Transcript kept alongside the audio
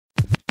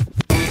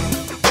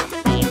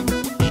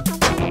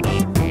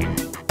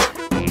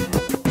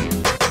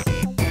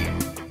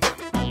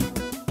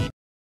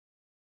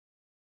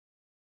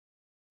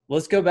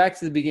let's go back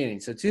to the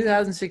beginning. So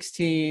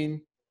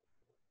 2016,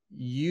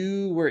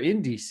 you were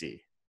in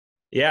DC.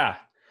 Yeah.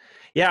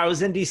 I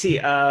was in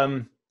DC.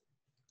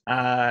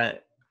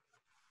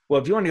 Well,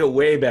 if you want to go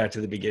way back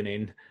to the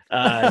beginning,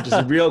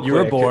 just real quick. You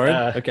were born.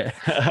 Okay.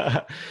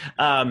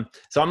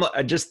 So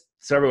just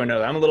so everyone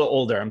knows, I'm a little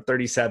older. I'm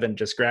 37,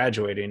 just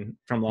graduating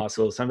from law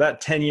school. So I'm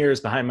about 10 years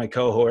behind my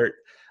cohort.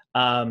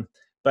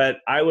 But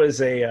I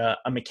was a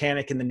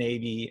mechanic in the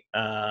Navy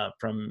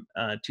from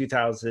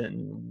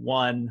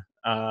 2001,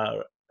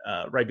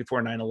 right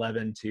before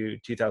 9/11 to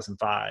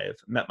 2005.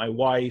 Met my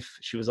wife.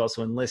 She was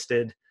also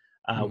enlisted.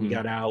 We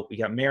got out. We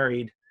got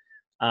married.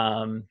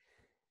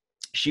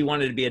 She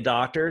wanted to be a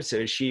doctor,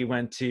 so she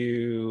went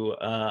to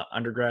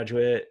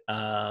undergraduate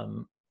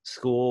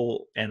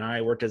school, and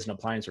I worked as an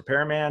appliance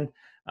repairman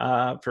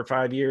for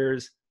 5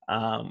 years.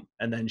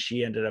 And then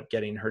she ended up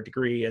getting her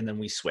degree, and then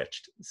we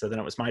switched. So then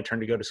it was my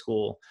turn to go to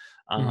school.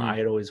 I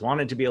had always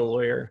wanted to be a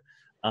lawyer.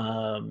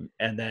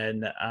 And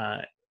then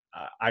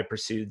I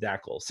pursued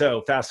that goal.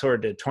 So fast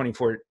forward to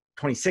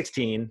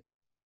 2016.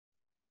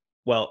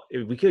 Well,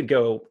 we could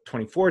go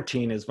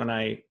 2014 is when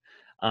I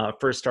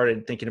first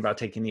started thinking about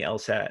taking the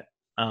LSAT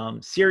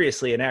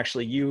seriously. And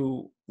actually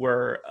you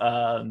were,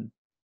 I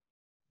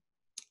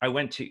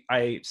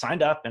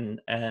signed up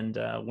and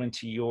went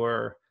to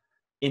your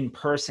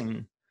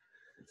in-person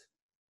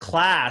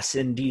class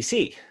in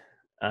DC.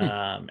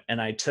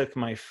 And I took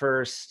my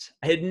first,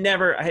 I don't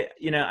know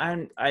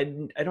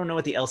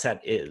what the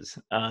LSAT is.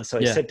 So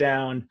I sit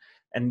down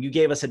and you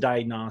gave us a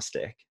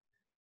diagnostic.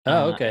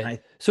 Oh, okay.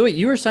 So wait,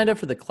 you were signed up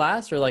for the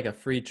class or like a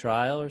free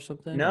trial or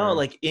something? No, or?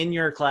 like in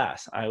your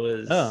class. I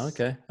was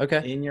okay.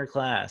 In your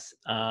class.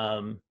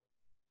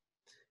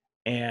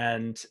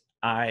 And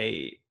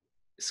I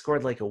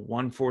scored like a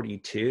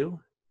 142.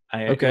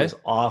 It was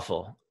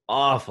awful.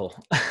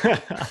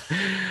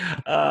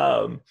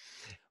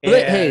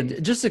 Hey,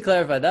 just to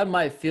clarify, that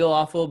might feel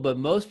awful, but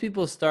most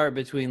people start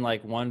between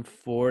like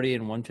 140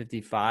 and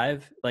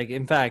 155. Like,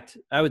 in fact,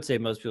 I would say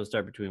most people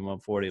start between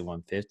 140 and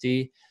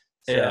 150.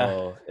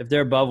 So if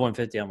they're above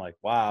 150, I'm like,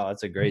 wow,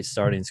 that's a great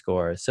starting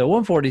score. So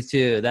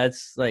 142,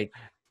 that's like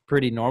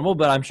pretty normal,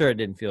 but I'm sure it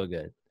didn't feel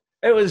good.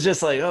 It was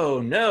just like, oh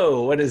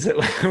no, what is it?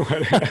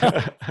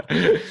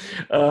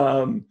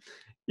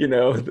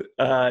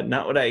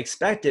 Not what I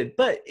expected,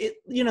 but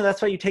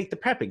that's why you take the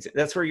prep exam.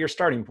 That's where your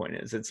starting point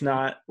is. It's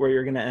not where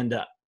you're going to end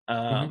up.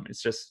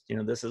 It's just,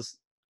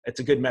 it's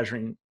a good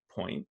measuring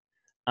point.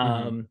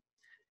 And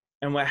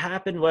what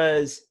happened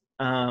was,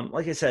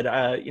 like I said,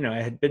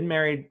 I had been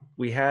married.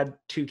 We had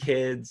 2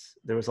 kids.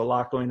 There was a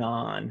lot going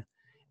on,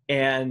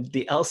 and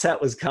the LSAT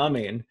was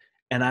coming,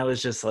 and I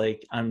was just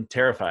like, I'm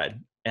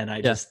terrified. And I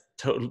just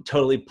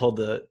totally pulled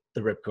the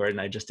ripcord, and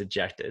I just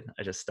ejected.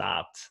 I just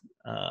stopped.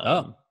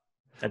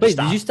 Wait,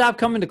 did you stop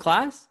coming to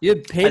class? You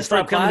had paid for class? I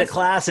stopped coming to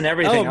class and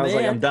everything. I was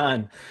like, I'm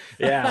done.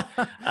 Yeah.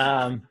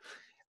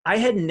 I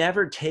had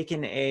never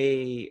taken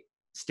a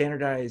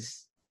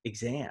standardized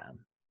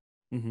exam.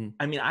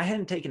 I mean, I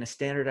hadn't taken a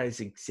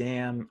standardized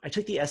exam. I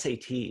took the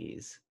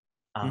SATs,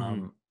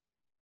 when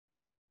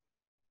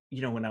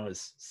I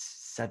was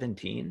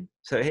 17.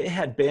 So it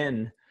had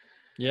been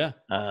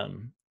a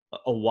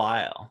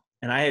while,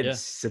 and I had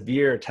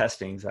severe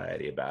test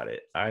anxiety about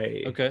it.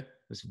 I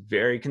was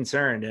very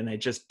concerned, and I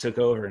just took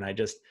over, and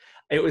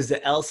it was the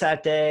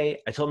LSAT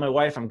day. I told my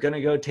wife, I'm going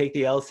to go take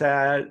the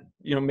LSAT,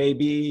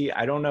 maybe,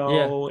 I don't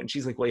know. And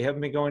she's like, well, you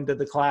haven't been going to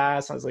the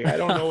class. I was like, I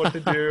don't know what to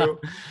do.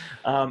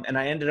 And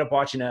I ended up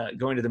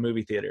going to the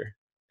movie theater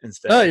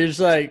instead. Oh, you're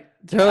just like,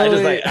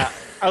 totally. I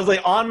was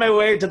like on my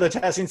way to the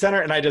testing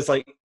center, and I just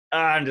like,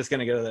 I'm just going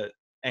to go to the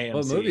AMC.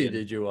 What movie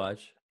did you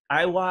watch?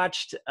 I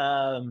watched,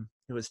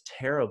 it was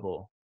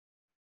terrible.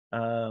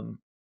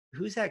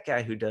 Who's that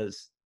guy who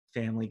does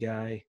Family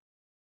Guy?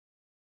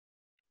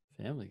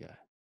 Family Guy.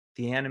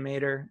 The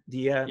animator,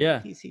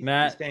 he's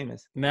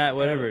famous. Matt,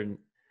 whatever. It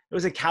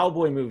was a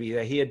cowboy movie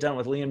that he had done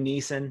with Liam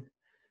Neeson.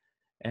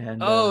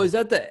 And is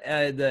that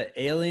the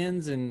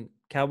aliens and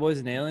cowboys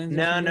and aliens?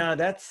 No,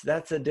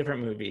 that's a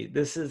different movie.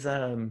 This is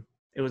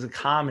it was a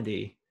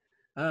comedy.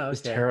 Oh, okay. It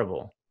was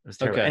terrible.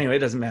 Okay. Anyway, it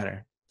doesn't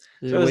matter.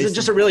 So it was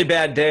just a really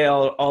bad day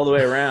all the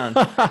way around.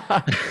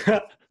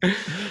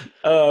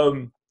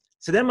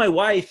 So then my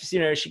wife,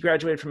 she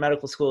graduated from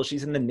medical school.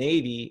 She's in the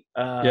Navy,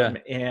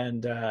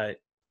 and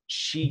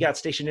she got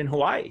stationed in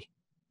Hawaii.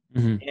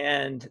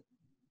 And,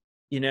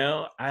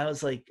 I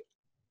was like,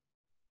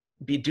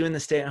 be doing the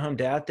stay-at-home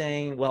dad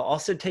thing while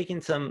also taking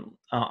some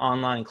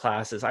online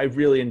classes. I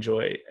really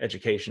enjoy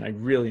education. I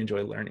really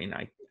enjoy learning.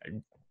 I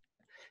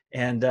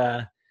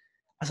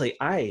was like,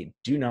 I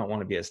do not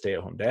want to be a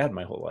stay-at-home dad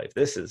my whole life.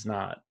 This is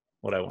not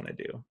what I want to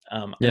do.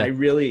 And I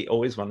really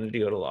always wanted to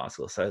go to law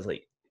school. So I was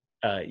like,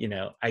 I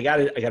got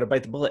to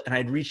bite the bullet. And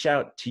I'd reached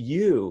out to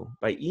you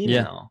by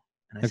email,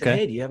 and I said,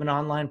 hey, do you have an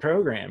online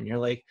program? And you're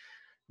like,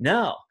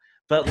 no,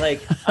 but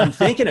like, I'm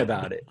thinking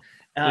about it.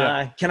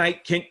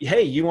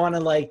 Hey, you want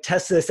to like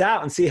test this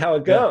out and see how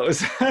it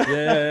goes?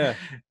 And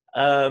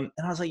I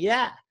was like,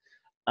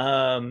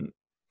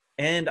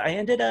 and I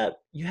ended up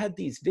you had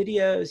these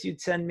videos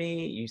you'd send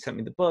me. You sent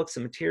me the books,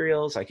 the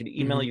materials. I could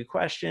email you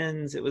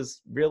questions. It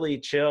was really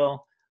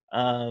chill.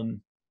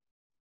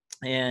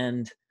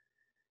 And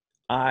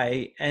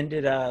I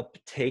ended up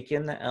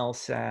taking the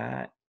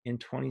LSAT in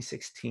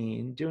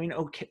 2016, doing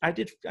okay. I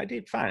did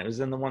fine. It was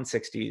in the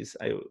 160s.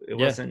 It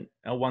wasn't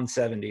a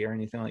 170 or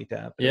anything like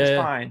that, but it was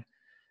fine.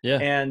 Yeah.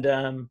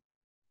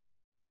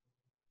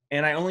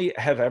 And I only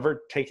have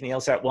ever taken the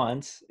LSAT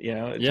once,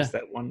 just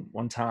that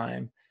one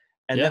time.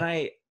 And then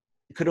I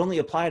could only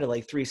apply to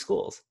like 3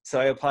 schools. So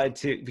I applied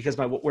to, because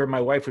where my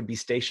wife would be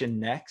stationed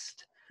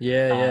next.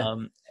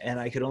 And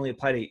I could only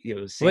apply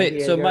to, San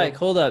Diego. So Mike,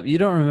 hold up. You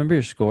don't remember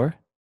your score?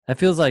 That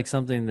feels like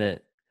something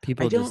that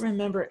people I don't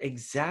remember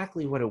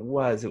exactly what it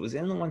was. It was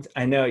in the ones,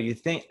 I know you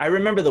think, I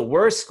remember the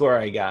worst score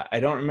I got. I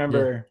don't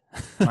remember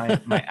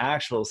my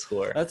actual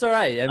score. That's all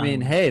right. I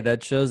mean, hey,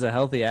 that shows a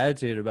healthy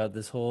attitude about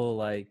this whole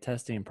like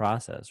testing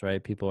process,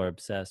 right? People are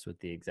obsessed with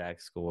the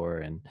exact score.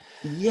 And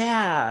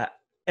yeah.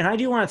 And I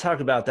do want to talk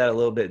about that a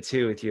little bit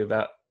too with you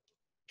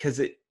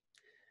because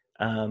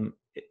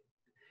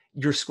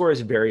your score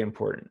is very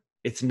important.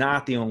 It's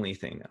not the only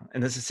thing though.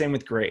 And it's the same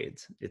with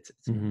grades.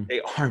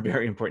 They are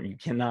very important. You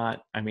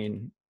cannot,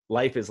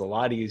 life is a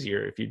lot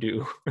easier if you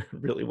do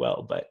really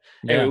well, but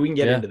anyway, we can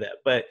get into that.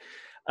 But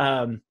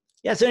so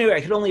anyway,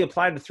 I could only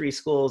apply to 3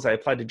 schools. I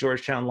applied to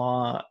Georgetown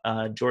Law,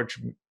 George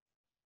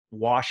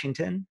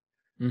Washington,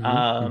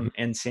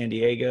 and San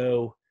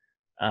Diego.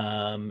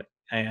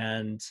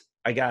 And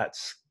I got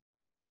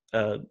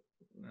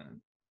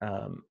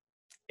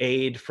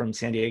aid from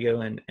San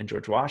Diego and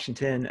George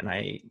Washington,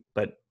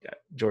 but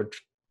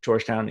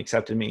Georgetown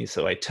accepted me,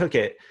 so I took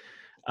it.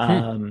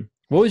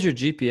 What was your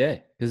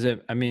GPA? Because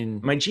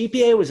my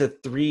GPA was a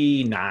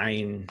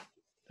 3.9.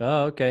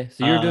 Oh, okay.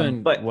 So you're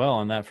doing well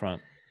on that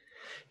front.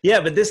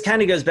 Yeah, but this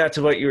kind of goes back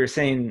to what you were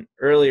saying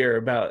earlier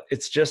about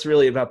it's just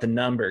really about the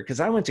number, because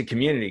I went to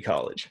community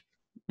college.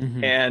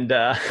 And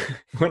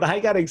when I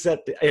got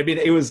accepted,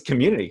 it was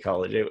community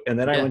college, and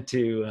then I went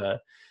to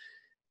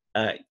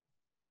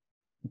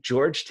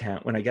Georgetown.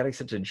 When I got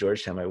accepted to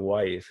Georgetown, my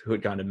wife, who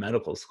had gone to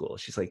medical school,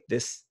 she's like,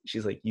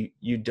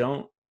 you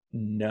don't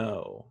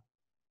know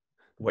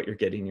what you're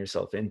getting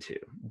yourself into.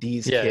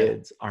 These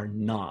kids are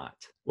not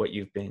what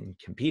you've been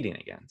competing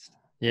against.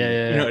 You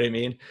know what I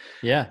mean?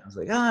 Yeah. I was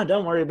like,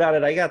 don't worry about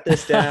it. I got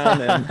this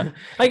down. And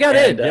I got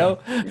in, yo.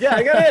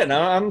 I got in.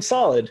 I'm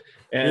solid.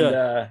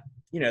 And,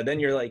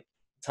 then you're like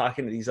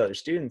talking to these other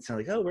students and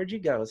like, oh, where'd you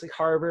go? It's like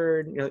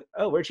Harvard. And you're like,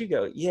 oh, where'd you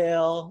go?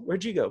 Yale.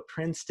 Where'd you go?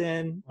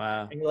 Princeton.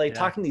 Wow. And you're like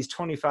talking to these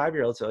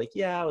 25-year-olds who are like,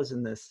 I was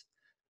in this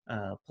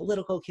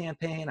political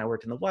campaign. I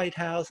worked in the White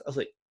House. I was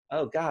like,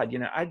 oh God,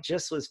 I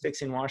just was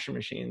fixing washing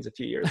machines a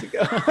few years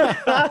ago.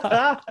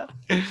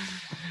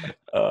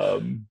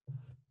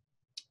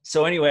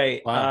 So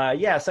anyway, so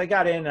I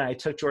got in and I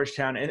took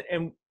Georgetown,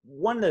 and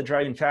one of the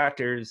driving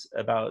factors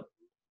about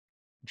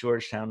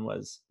Georgetown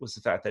was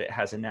the fact that it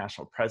has a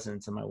national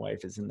presence, and my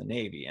wife is in the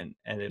Navy, and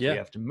if we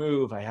have to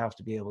move, I have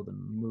to be able to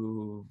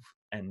move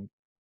and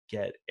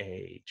get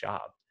a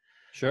job.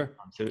 Sure.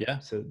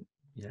 So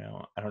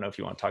I don't know if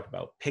you want to talk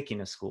about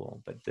picking a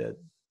school, but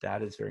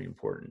that is very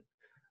important.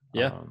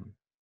 That's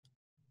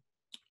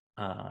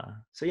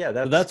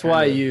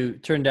why you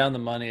turned down the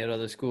money at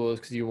other schools,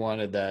 because you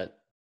wanted that.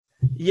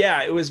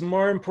 Yeah, it was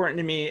more important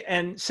to me.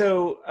 And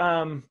so,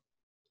 I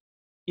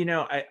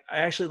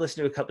actually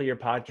listened to a couple of your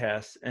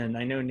podcasts, and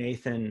I know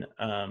Nathan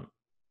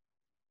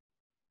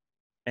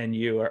and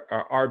you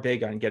are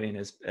big on getting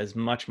as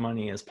much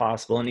money as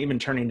possible, and even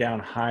turning down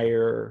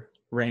higher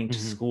ranked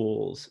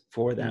schools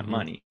for that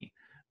money.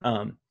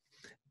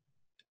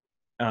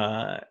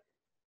 That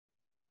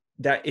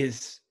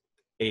is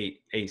a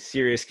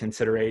serious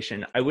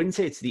consideration. I wouldn't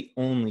say it's the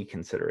only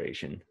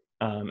consideration.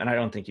 And I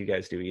don't think you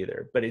guys do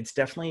either, but it's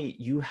definitely,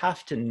 you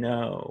have to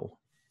know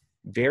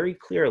very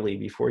clearly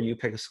before you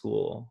pick a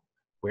school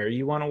where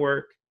you want to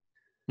work,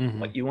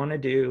 what you want to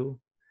do,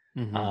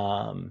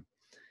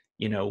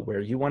 where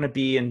you want to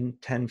be in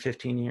 10,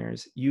 15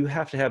 years. You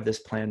have to have this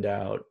planned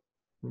out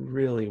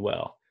really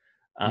well.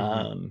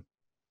 And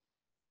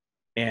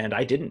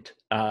I didn't,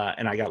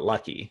 and I got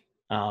lucky,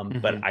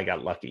 but I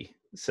got lucky.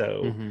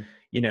 So,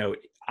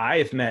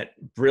 I've met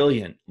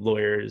brilliant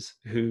lawyers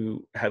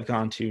who have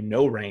gone to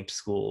no ranked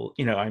school.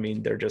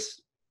 They're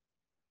just,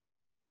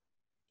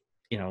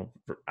 I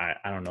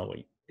don't know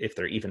if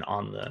they're even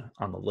on the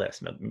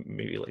list,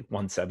 maybe like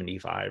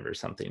 175 or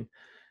something.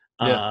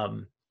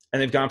 And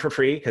they've gone for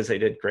free because they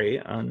did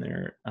great on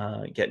their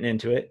getting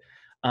into it.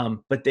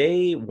 But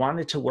they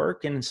wanted to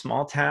work in a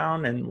small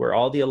town, and where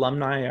all the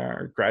alumni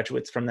are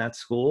graduates from that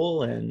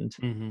school, and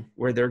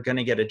where they're going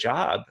to get a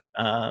job.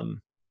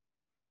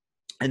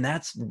 And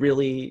that's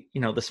really,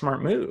 the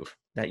smart move,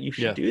 that you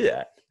should do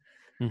that.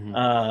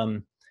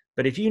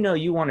 But if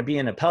you want to be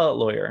an appellate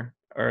lawyer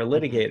or a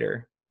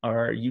litigator,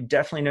 or you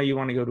definitely know you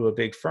want to go to a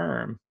big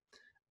firm,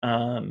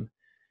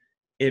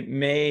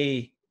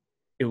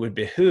 it would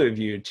behoove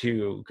you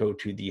to go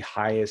to the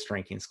highest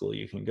ranking school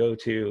you can go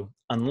to,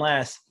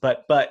 unless,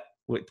 but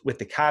with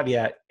the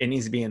caveat, it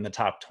needs to be in the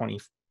top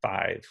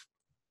 25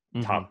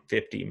 top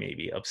 50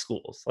 maybe of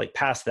schools. Like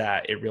past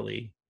that, it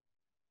really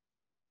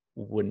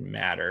wouldn't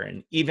matter.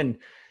 And even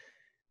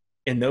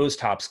in those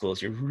top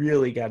schools, you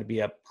really got to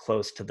be up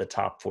close to the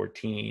top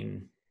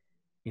 14,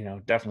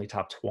 definitely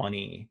top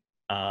 20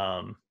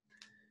 to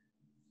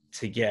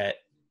get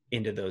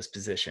into those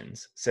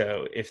positions.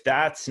 So if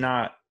that's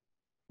not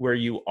where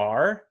you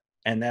are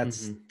and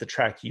that's the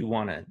track you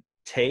want to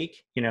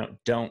take,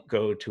 don't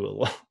go to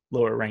a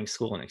lower ranked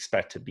school and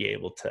expect to be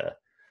able to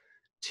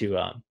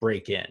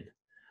break in,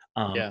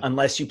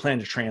 unless you plan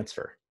to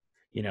transfer.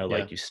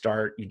 Like you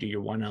do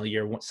your 1L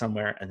year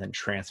somewhere and then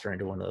transfer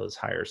into one of those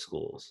higher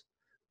schools,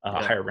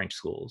 higher ranked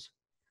schools.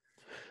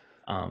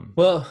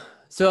 Well,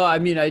 so I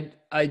mean,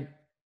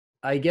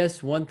 I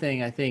guess one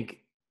thing I think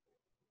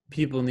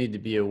people need to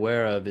be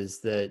aware of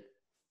is that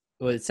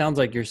what it sounds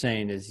like you're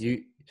saying is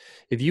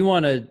if you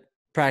want to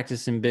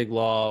practice in big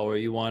law or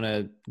you want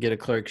to get a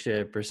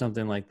clerkship or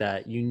something like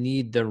that, you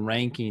need the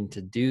ranking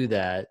to do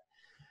that.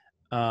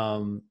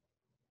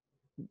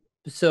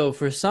 So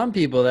for some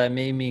people that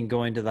may mean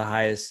going to the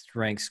highest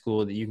ranked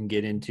school that you can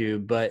get into,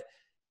 but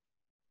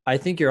I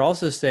think you're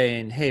also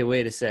saying, hey,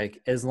 wait a sec,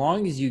 as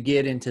long as you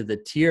get into the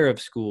tier of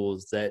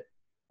schools that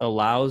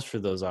allows for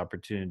those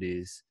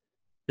opportunities,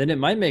 then it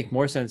might make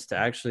more sense to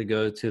actually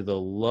go to the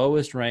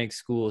lowest ranked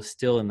school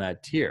still in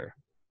that tier,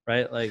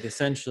 right? Like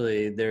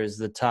essentially there's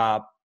the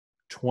top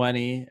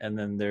 20 and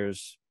then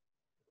there's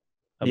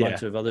a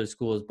bunch of other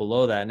schools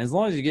below that. And as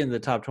long as you get in the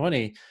top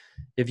 20,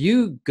 if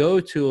you go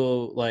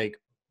to like,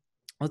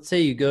 let's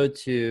say you go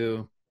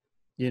to,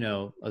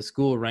 a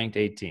school ranked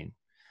 18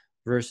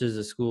 versus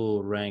a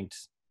school ranked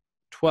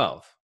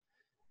 12.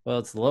 Well,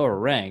 it's lower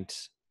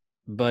ranked,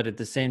 but at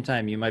the same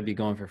time, you might be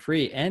going for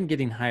free and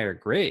getting higher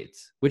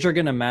grades, which are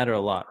going to matter a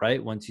lot,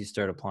 right? Once you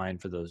start applying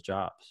for those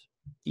jobs.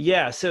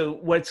 Yeah. So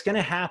what's going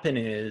to happen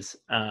is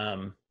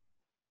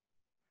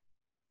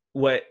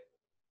what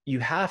you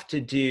have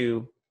to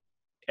do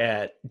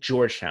at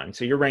Georgetown.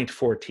 So you're ranked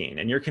 14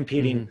 and you're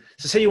competing.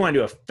 So say you want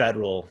to do a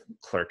federal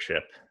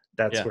clerkship.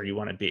 That's where you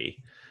want to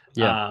be.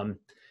 Yeah.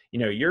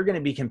 You're going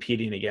to be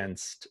competing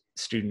against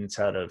students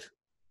out of,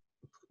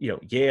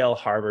 Yale,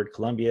 Harvard,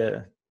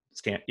 Columbia,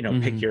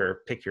 pick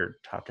your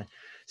top 10.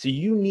 So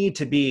you need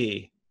to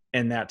be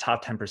in that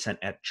top 10%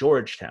 at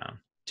Georgetown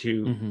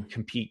to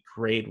compete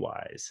grade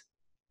wise.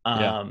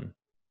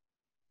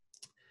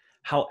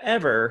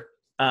 However,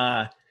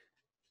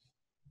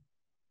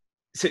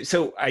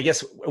 so I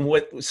guess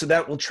so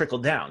that will trickle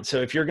down.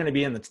 So if you're going to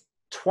be in the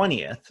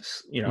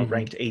 20th,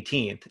 ranked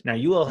 18th, now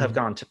you will have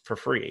gone for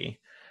free,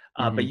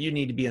 but you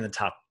need to be in the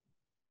top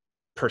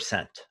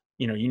percent.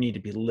 You need to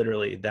be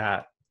literally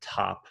that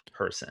top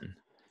person.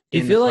 Do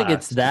you feel like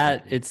it's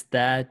that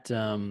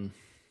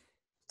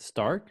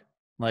stark?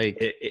 Like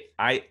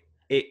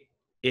it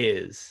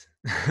is.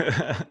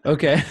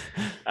 Okay.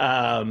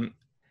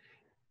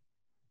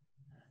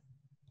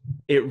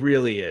 It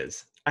really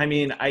is. I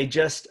mean, I've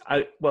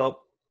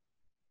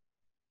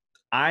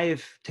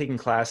taken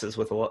classes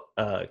with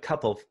a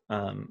couple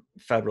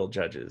federal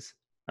judges.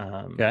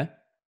 Okay.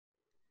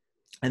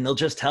 And they'll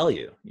just tell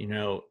you,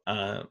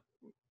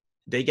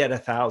 they get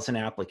 1,000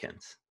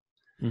 applicants.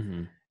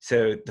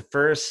 So the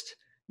first,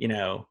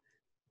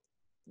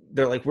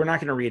 they're like, we're not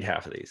going to read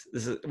half of these.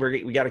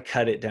 We got to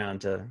cut it down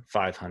to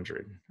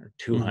 500 or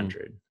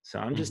 200. So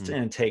I'm just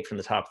going to take from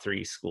the top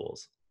 3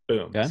 schools.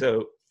 Boom. Okay.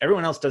 So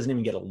everyone else doesn't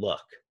even get a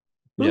look.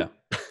 Boop.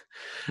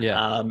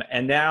 Yeah.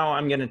 And now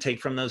I'm going to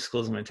take from those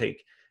schools. I'm going to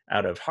take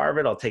out of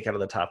Harvard. I'll take out of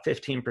the top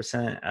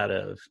 15%. Out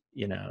of,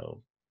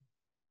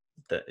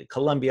 the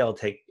Columbia, I'll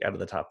take out of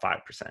the top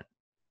 5%.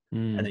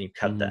 And then you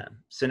cut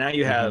them. So now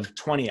you have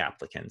 20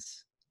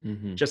 applicants.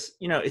 Just,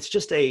 it's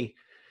just a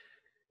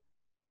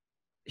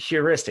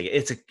heuristic.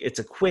 It's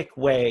a quick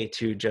way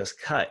to just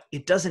cut.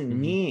 It doesn't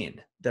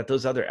mean that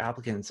those other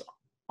applicants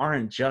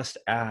aren't just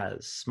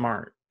as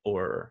smart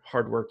or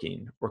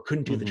hardworking or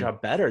couldn't do the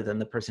job better than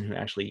the person who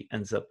actually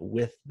ends up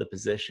with the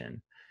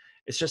position.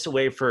 It's just a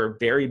way for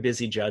very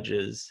busy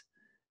judges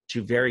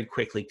to very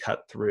quickly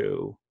cut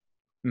through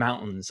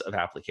mountains of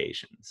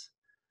applications.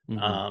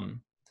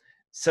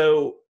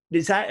 So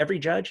is that every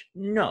judge?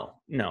 No,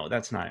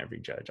 that's not every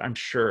judge. I'm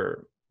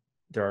sure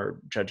there are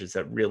judges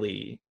that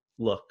really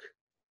look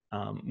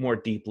more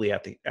deeply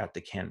at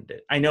the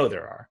candidate. I know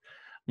there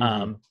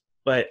are.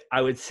 But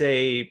I would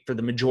say for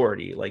the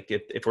majority, like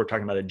if we're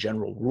talking about a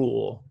general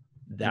rule,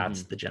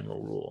 that's the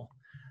general rule.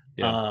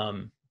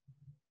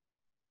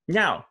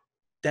 Now,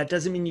 that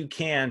doesn't mean you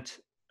can't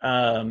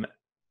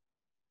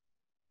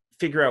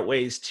figure out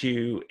ways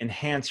to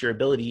enhance your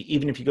ability,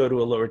 even if you go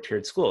to a lower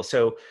tiered school.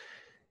 So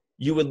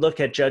you would look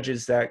at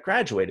judges that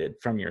graduated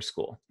from your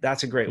school.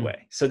 That's a great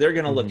way. So they're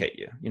going to look at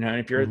you, and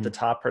if you're the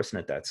top person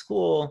at that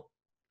school,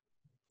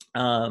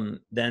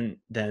 then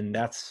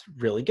that's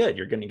really good.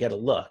 You're going to get a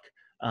look.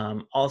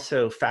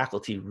 Also,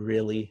 faculty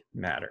really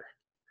matter.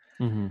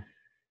 So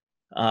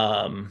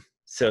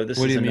this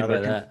what do is you mean another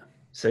by that?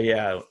 So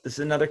yeah, this is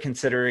another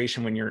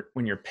consideration when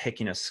you're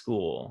picking a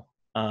school.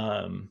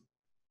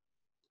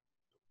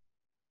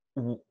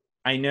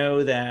 I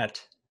know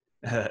that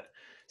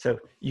So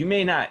you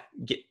may not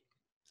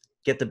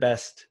get the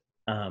best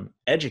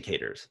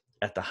educators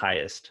at the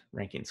highest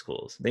ranking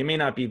schools. They may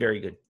not be very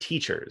good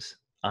teachers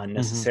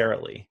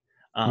necessarily,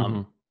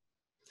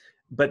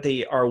 but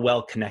they are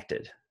well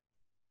connected.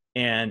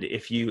 And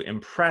if you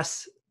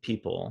impress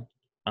people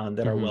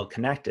that are well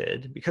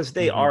connected, because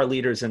they are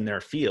leaders in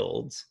their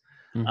fields,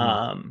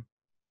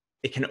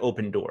 it can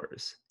open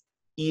doors,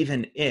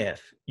 even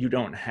if you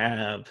don't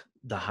have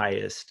the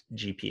highest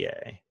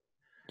GPA.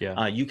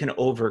 Yeah. You can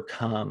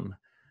overcome,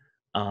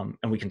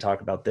 and we can talk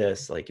about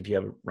this, like if you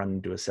have run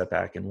into a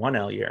setback in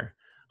 1L year,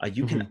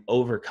 you can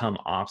overcome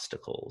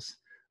obstacles.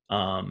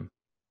 But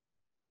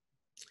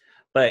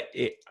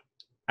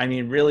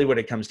really what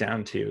it comes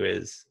down to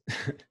is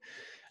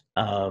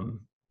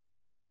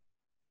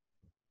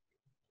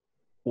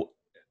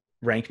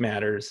rank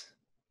matters.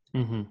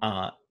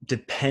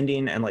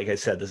 Depending, and like I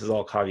said, this is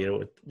all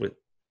caveated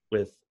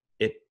with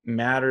it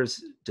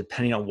matters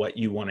depending on what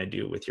you want to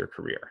do with your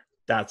career.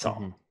 That's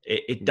all.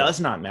 It does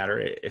not matter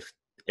if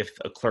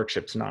a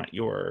clerkship's not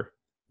your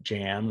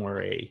jam,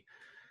 or a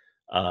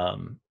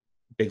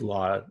big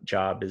law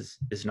job is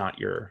not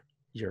you're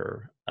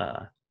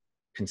not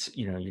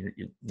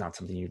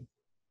something you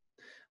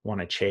want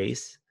to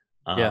chase.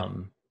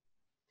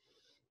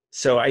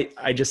 So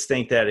I just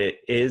think that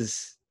it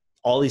is,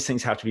 all these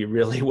things have to be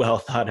really well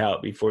thought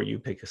out before you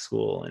pick a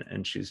school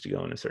and choose to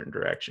go in a certain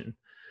direction.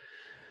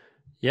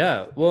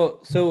 Yeah. Well,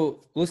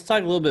 so let's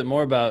talk a little bit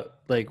more about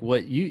like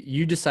what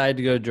you decided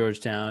to go to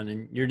Georgetown,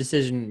 and your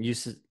decision you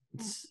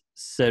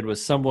said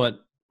was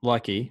somewhat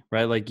lucky,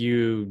 right? Like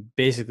you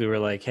basically were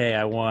like, hey,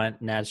 I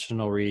want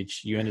national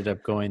reach. You ended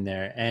up going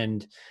there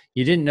and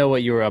you didn't know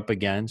what you were up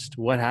against.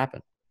 What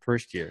happened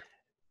first year?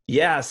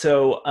 Yeah.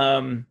 So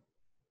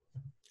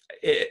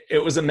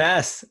it was a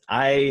mess.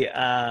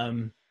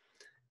 I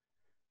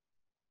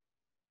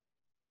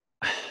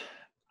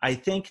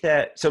think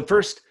that, so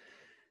first,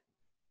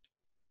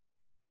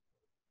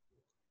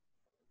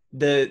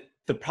 the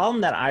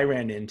problem that I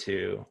ran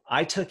into,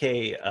 I took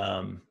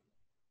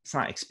it's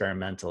not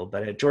experimental,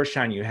 but at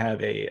Georgetown you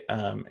have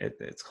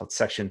it's called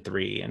Section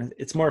 3, and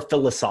it's more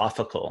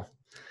philosophical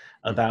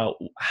about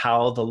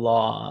how the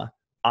law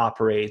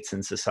operates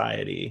in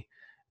society.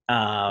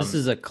 This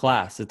is a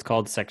class. It's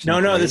called Section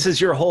 3. No, this is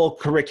your whole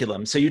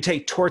curriculum. So you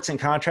take torts and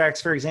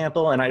contracts, for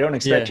example, and I don't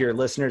expect your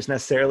listeners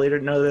necessarily to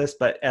know this,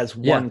 but as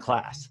one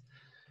class,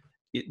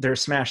 they're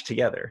smashed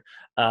together.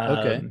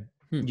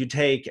 You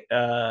take,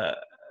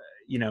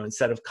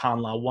 instead of con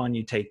law 1,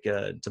 you take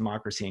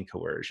democracy and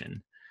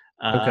coercion.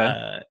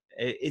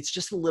 It's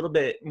just a little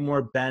bit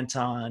more bent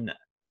on,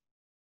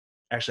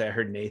 actually, I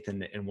heard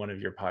Nathan in one of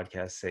your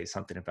podcasts say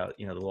something about,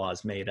 the law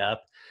is made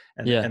up.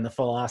 And the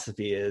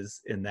philosophy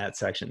is in that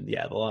section, the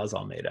law is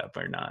all made up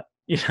or not.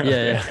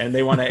 And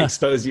they want to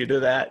expose you to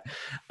that.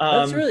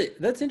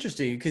 That's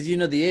interesting, because,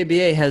 the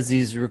ABA has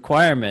these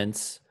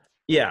requirements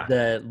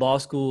that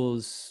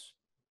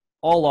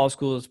all law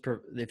schools,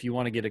 if you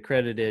want to get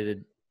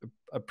accredited,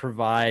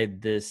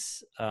 provide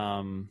this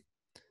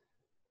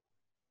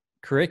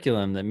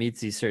curriculum that meets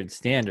these certain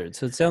standards.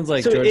 So it sounds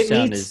like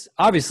Georgetown is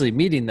obviously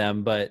meeting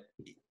them, but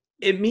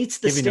it meets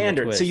the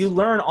standard. So you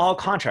learn all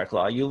contract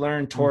law, you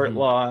learn tort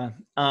law,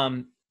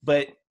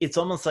 but it's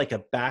almost like a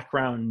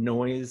background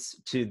noise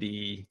to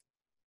the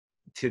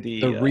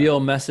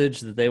real message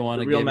that they want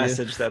to give you. The real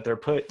message that they're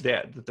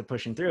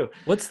pushing through.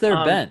 What's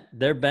their bent?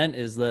 Their bent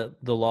is that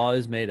the law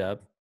is made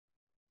up.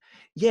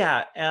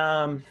 Yeah.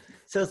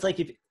 So it's like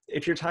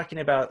if you're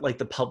talking about like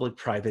the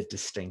public-private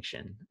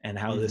distinction and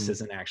how this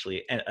isn't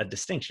actually a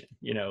distinction,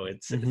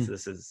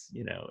 this is,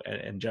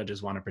 and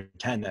judges want to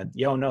pretend that,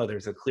 no,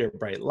 there's a clear,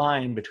 bright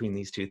line between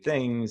these two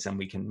things, and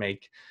we can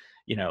make,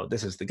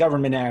 this is the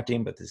government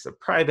acting, but this is a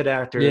private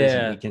actor.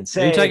 Yeah. And we can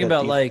say, you're talking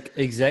about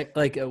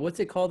what's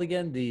it called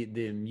again?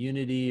 The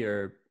immunity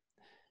or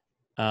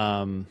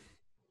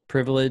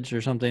privilege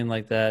or something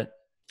like that.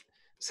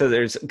 So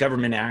there's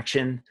government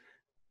action.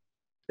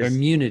 Or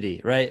immunity,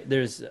 right?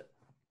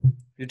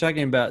 You're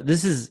talking about,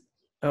 this is,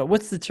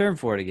 what's the term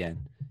for it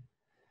again?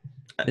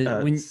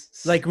 When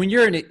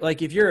you're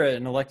if you're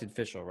an elected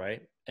official,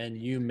 right? And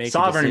you make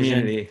sovereign a decision,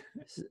 immunity.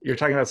 You're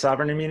talking about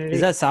sovereign immunity?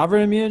 Is that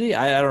sovereign immunity?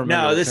 I don't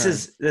remember. No, this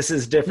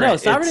is different. No,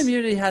 sovereign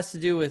immunity has to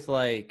do with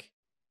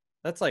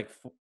that's like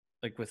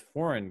with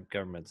foreign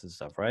governments and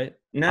stuff, right?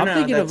 Yeah,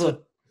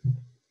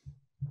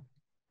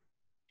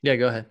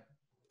 go ahead.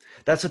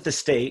 That's what the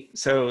state.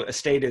 So a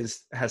state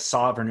has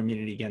sovereign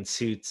immunity against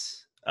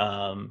suits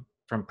from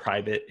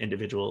private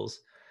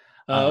individuals.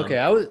 Okay.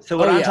 I'm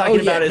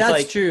talking about is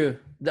that's true.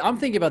 I'm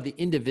thinking about the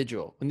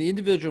individual. When the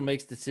individual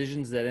makes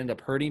decisions that end up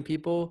hurting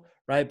people,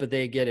 right? But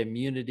they get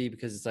immunity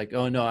because it's like,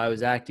 oh no, I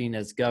was acting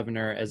as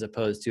governor as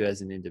opposed to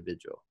as an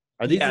individual.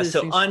 Are these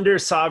so under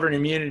sovereign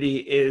immunity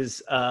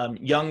is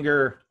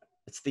younger.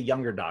 It's the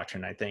younger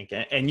doctrine, I think,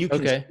 and you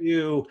can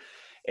sue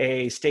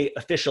a state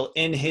official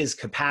in his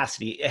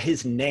capacity,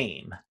 his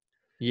name.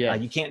 Yeah,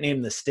 you can't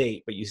name the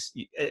state, but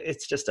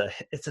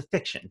it's a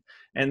fiction.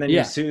 And then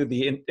you sue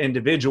the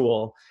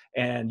individual,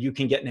 and you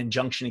can get an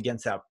injunction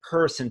against that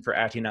person for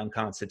acting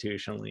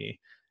unconstitutionally.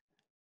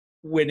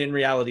 when in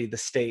reality, the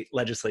state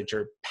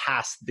legislature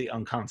passed the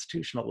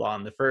unconstitutional law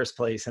in the first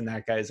place, and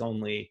that guy's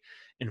only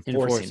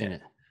enforcing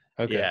it.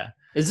 Okay. Yeah.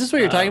 Is this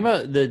what you're talking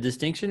about, the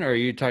distinction, or are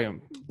you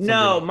talking something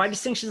No, else? my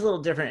distinction is a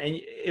little different. And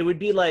it would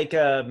be like,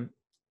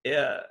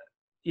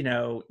 you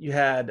know, you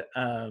had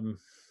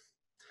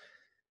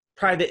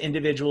private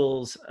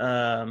individuals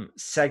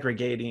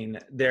segregating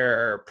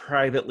their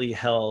privately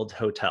held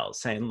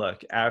hotels, saying,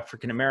 look,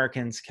 African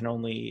Americans can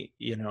only,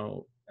 you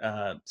know,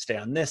 stay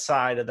on this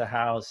side of the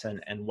house,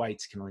 and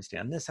whites can only stay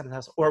on this side of the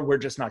house, or we're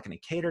just not going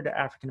to cater to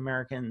African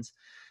Americans.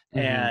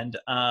 And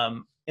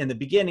in the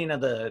beginning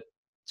of the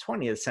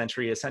 20th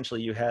century,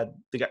 essentially you had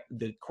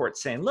the court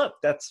saying, look,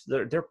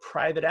 they're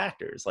private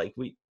actors. Like,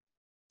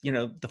 you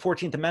know, the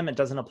 14th Amendment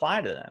doesn't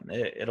apply to them.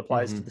 It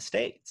applies to the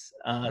states.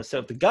 So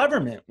if the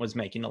government was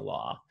making a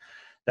law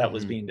that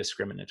was being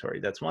discriminatory,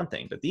 that's one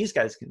thing. But these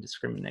guys can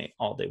discriminate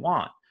all they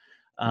want.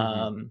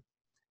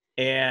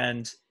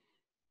 And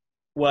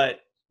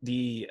what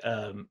the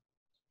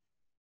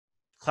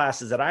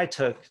classes that I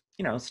took,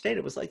 you know,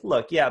 stated was like,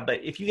 look, yeah, but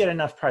if you get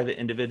enough private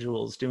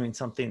individuals doing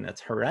something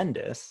that's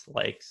horrendous,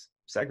 like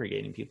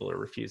segregating people or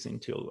refusing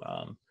to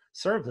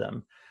serve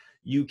them,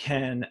 you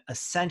can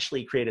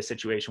essentially create a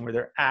situation where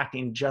they're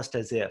acting just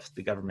as if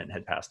the government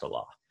had passed a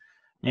law.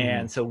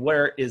 And so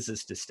where is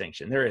this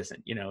distinction? There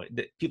isn't. You know,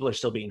 people are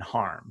still being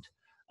harmed.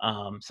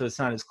 So it's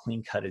not as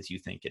clean cut as you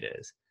think it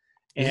is.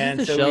 And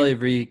this the Shelley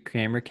v.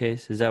 Kramer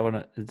case? Is that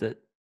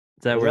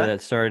where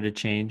that started to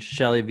change?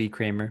 Shelley v.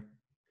 Kramer.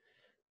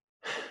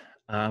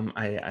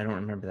 I don't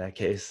remember that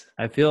case.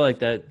 I feel like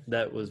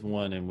that was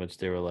one in which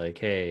they were like,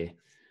 hey,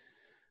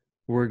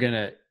 we're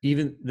gonna,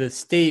 even the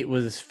state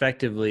was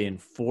effectively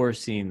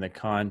enforcing the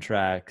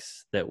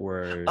contracts that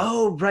were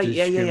was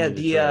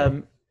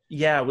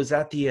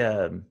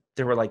that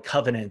there were like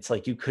covenants,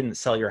 like you couldn't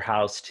sell your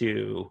house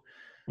to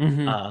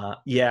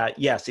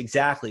yes,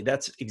 exactly.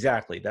 That's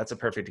a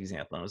perfect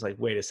example. I was like,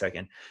 wait a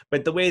second.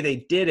 But the way they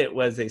did it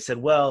was they said,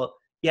 well,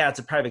 yeah, it's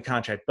a private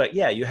contract, but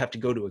yeah, you have to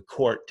go to a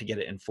court to get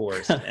it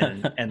enforced,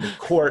 and the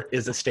court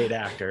is a state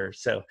actor.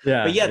 So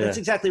that's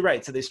exactly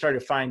right. So they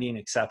started finding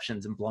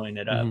exceptions and blowing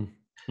it up.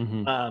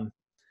 And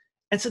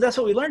so that's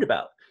what we learned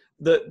about.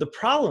 The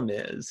problem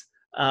is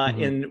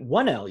in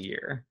 1L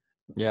year,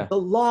 the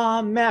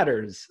law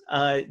matters.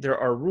 There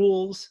are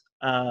rules.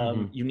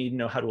 You need to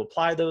know how to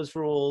apply those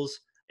rules.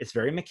 It's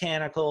very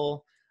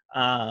mechanical.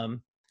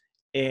 And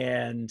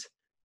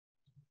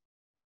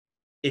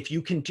if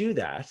you can do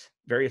that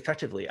very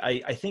effectively,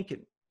 I think, you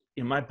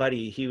know, my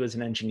buddy, he was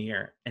an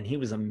engineer and he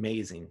was an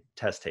amazing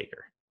test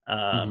taker.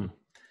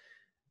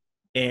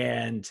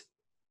 And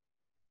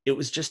it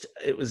was,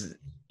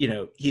 you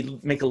know,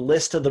 he'd make a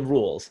list of the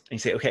rules and he'd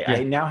say, okay,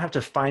 I now have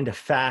to find a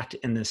fact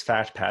in this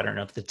fact pattern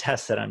of the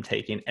test that I'm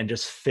taking and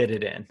just fit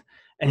it in.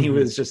 And he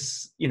was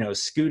just, you know,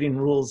 scooting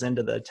rules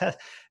into the test.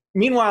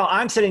 Meanwhile,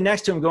 I'm sitting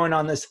next to him going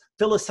on this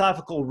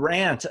philosophical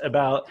rant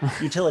about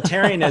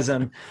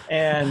utilitarianism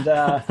and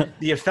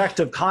the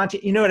effect of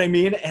content, you know what I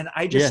mean? And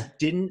I just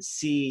didn't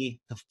see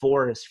the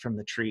forest from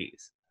the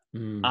trees.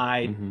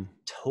 I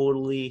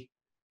totally,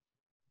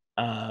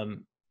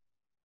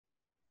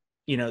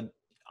 you know,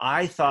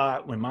 I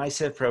thought when my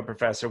Civ Pro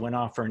professor went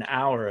off for an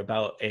hour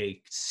about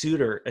a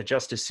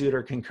justice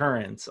Souter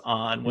concurrence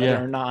on whether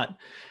or not,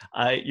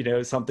 you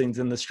know, something's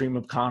in the stream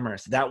of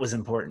commerce, that was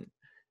important.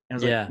 And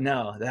I was like,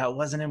 no, that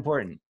wasn't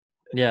important.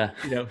 You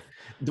know,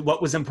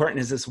 what was important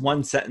is this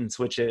one sentence,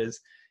 which is,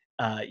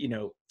 you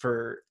know,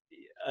 for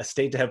a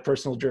state to have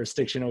personal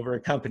jurisdiction over a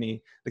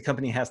company, the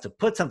company has to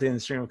put something in the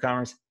stream of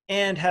commerce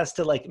and has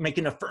to like make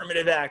an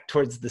affirmative act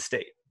towards the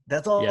state.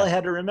 That's all I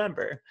had to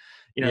remember.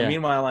 You know,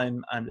 meanwhile,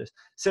 I'm just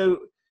so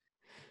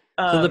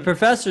the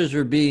professors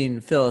were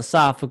being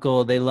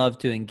philosophical. They love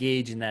to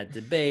engage in that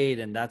debate,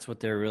 and that's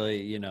what they're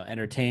really, you know,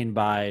 entertained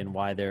by and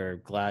why they're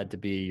glad to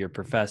be your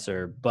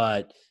professor.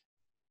 But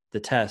the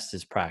test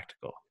is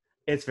practical.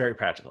 It's very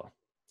practical.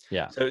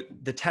 Yeah. So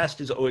the test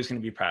is always going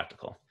to be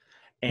practical.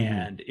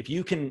 And if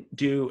you can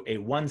do a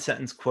one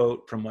sentence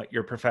quote from what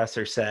your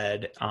professor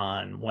said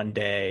on one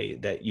day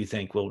that you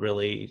think will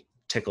really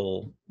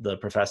tickle the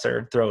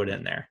professor, throw it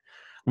in there.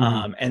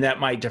 And that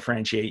might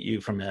differentiate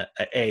you from an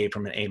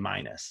A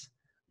minus,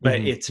 but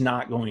it's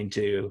not going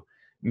to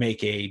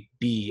make a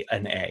B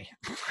an A.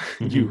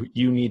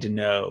 You need to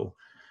know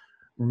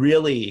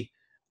really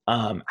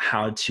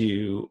how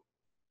to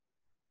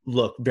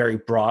look very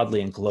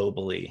broadly and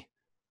globally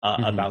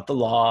about the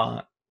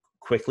law,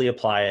 quickly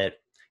apply it.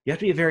 You have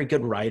to be a very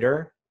good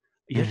writer.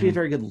 You have to be a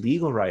very good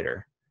legal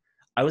writer.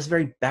 I was a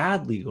very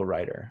bad legal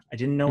writer. I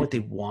didn't know what they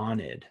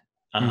wanted.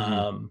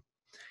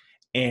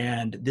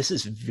 And this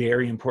is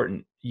very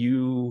important.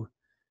 You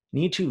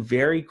need to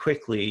very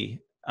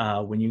quickly,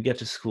 when you get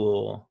to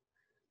school,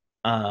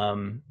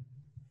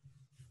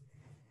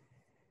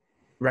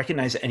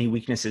 recognize any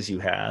weaknesses you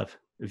have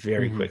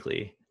very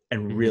quickly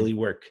and really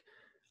work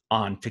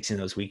on fixing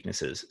those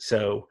weaknesses.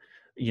 So,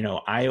 you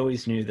know, I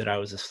always knew that I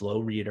was a slow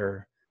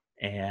reader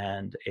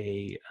and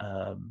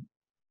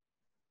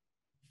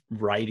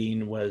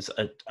writing was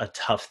a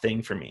tough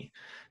thing for me.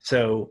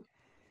 So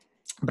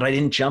but I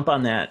didn't jump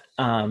on that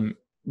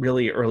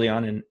really early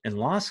on in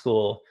law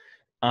school,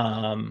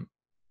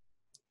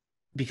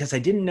 because I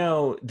didn't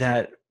know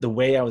that the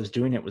way I was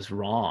doing it was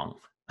wrong.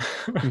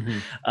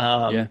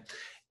 Yeah.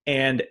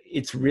 And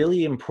it's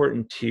really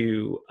important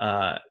to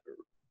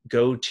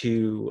go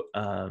to,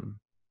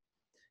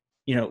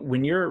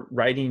 when you're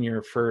writing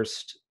your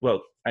first,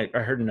 well, I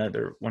heard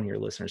another one of your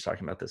listeners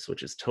talking about this,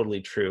 which is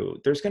totally true.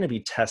 There's going to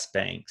be test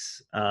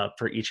banks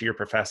for each of your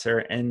professor,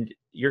 and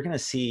you're going to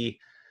see,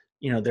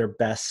 their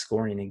best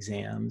scoring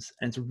exams.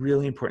 And it's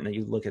really important that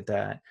you look at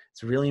that.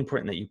 It's really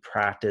important that you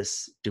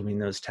practice doing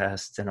those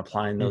tests and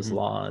applying those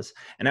laws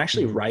and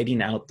actually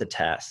writing out the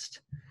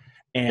test.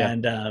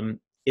 And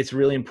it's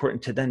really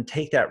important to then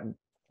take that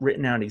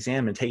written out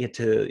exam and take it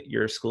to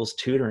your school's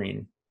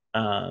tutoring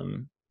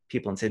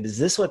people and say, is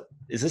this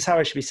how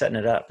I should be setting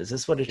it up? Is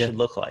this what it should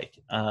look like?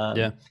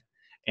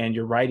 And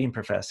your writing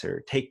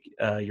professor, take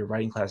your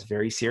writing class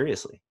very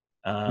seriously.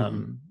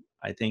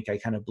 I think I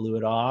kind of blew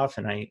it off,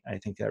 and I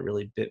think that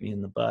really bit me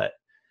in the butt.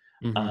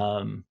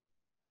 And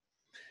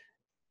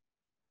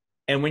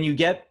when you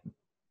get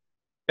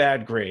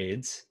bad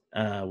grades,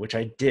 which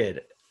I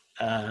did,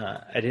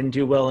 I didn't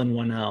do well in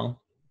 1L.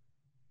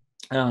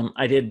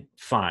 I did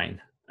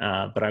fine,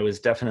 but I was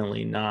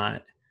definitely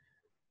not.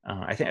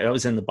 I think I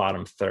was in the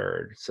bottom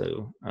third.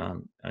 So I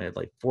had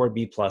like 4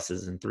 B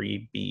pluses and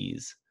 3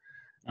 Bs.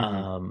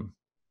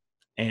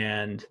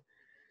 And,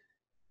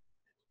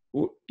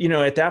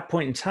 at that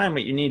point in time,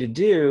 what you need to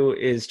do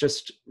is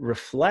just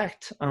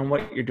reflect on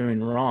what you're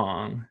doing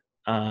wrong.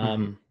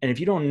 And if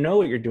you don't know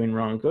what you're doing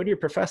wrong, go to your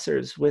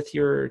professors with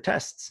your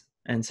tests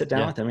and sit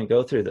down with them and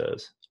go through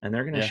those. And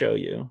they're going to show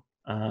you.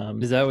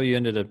 Is that what you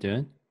ended up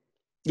doing?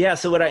 Yeah.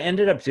 So what I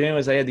ended up doing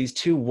was I had these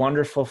 2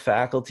 wonderful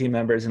faculty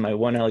members in my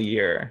 1L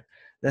year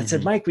that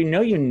said, Mike, we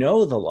know you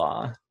know the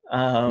law,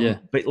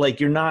 but like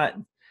you're not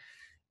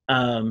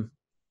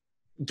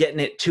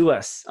getting it to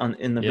us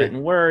in the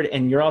written word,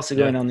 and you're also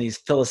going on these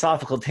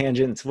philosophical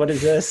tangents. What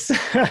is this?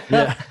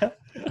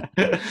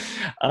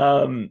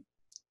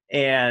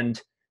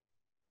 And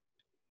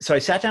so I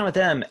sat down with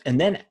them, and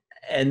then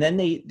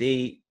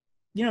they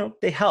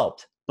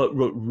helped. But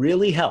what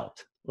really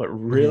helped,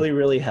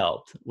 really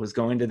helped, was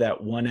going to that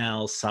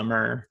 1L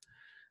summer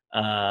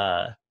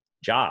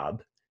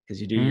job,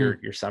 because you do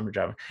your summer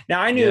job.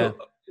 Now I knew,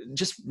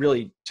 just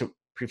really to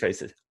preface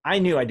this, I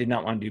knew I did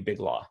not want to do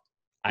big law.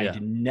 I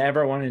did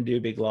never want to do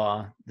big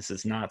law. This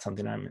is not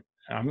something I'm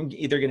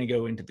either going to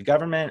go into the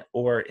government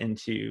or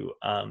into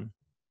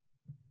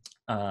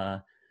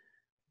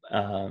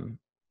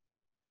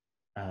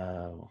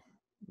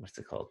what's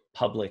it called?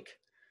 Public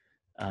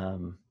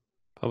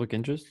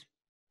interest?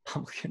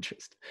 Public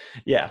interest.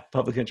 Yeah,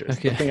 public interest.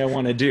 Okay. The thing I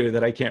want to do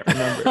that I can't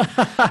remember.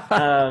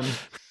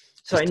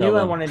 So I knew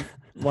I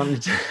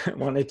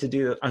wanted to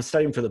do. I'm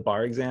studying for the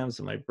bar exam,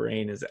 so my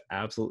brain is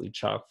absolutely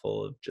chock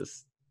full of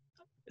just.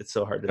 It's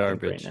so hard to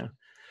think right now.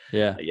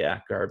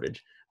 Yeah,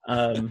 garbage.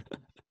 And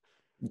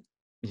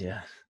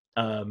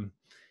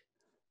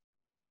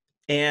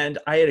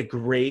I had a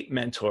great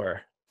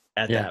mentor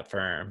at that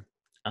firm.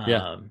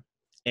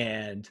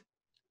 And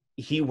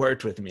he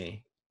worked with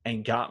me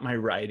and got my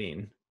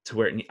writing to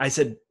where I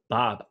said,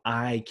 Bob,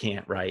 I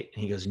can't write.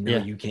 And he goes, no,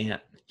 you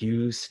can't.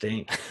 You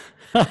stink.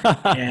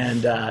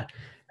 And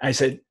I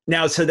said,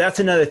 now, so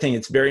that's another thing.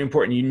 It's very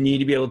important. You need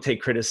to be able to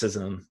take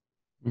criticism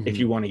if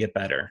you want to get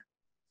better.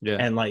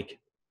 And like,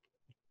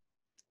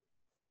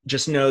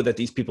 just know that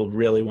these people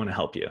really want to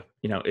help you.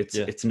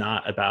 It's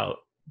not about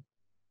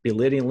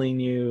belittling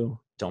you.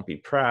 Don't be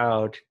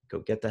proud. Go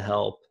get the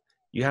help.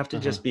 You have to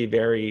just be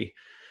very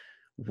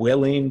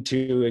willing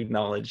to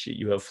acknowledge that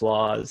you have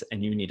flaws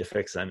and you need to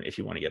fix them if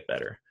you want to get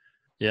better.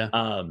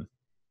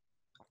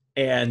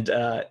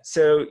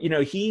 So,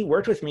 he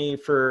worked with me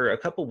for a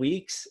couple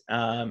weeks,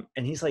 and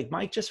he's like,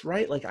 Mike, just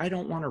write like, I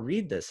don't want to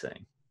read this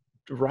thing.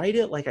 Write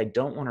it like I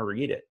don't want to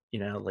read it,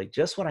 like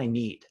just what I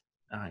need.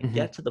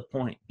 Get to the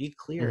point, be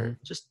clear,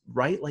 just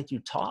write like you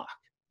talk.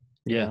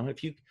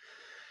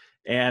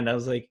 And I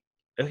was like,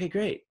 okay,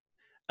 great.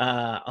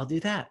 I'll do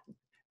that.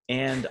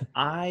 And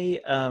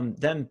I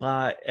then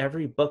bought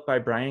every book by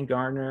Brian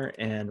Garner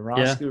and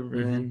Ross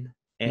Guberman.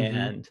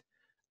 And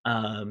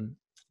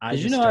did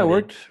you know I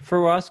worked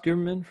for Ross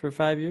Guberman for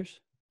 5 years?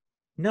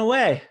 No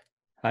way.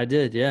 I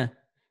did, yeah.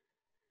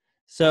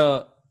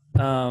 So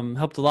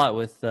helped a lot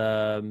with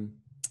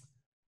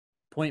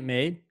Point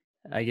Made,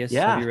 I guess.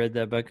 Have you read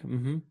that book?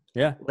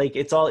 Yeah. Like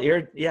it's all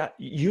ear. Yeah.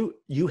 You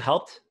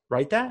helped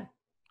write that?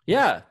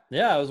 Yeah.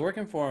 I was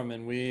working for him,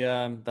 and we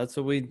that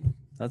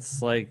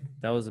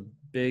was a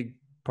big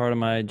part of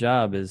my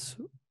job, is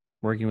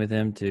working with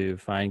him to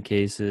find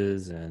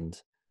cases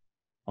and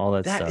all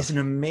that stuff. That is an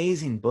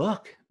amazing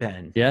book,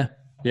 Ben. Yeah.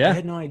 I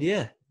had no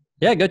idea.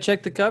 Yeah, go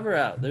check the cover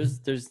out. There's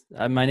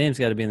my name's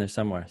got to be in there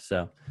somewhere.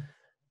 So.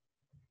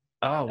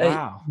 Oh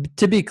wow.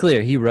 To be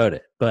clear, he wrote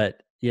it,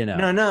 but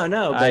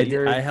No. But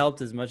I helped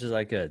as much as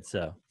I could.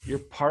 So you're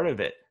part of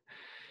it.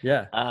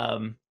 Yeah.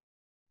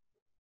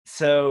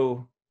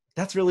 So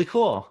that's really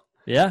cool.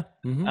 Yeah.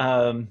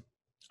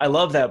 I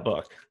love that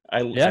book.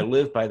 I Yeah.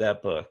 live by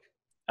that book.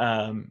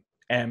 And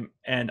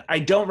I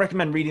don't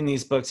recommend reading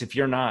these books if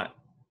you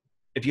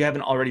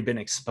haven't already been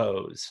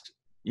exposed.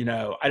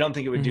 I don't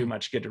think it would do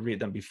much good to read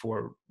them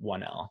before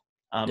 1L.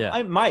 Yeah.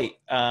 I might.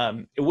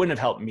 It wouldn't have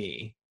helped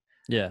me.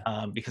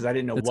 Yeah. Because I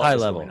didn't know It's what high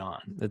was level. going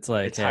on. It's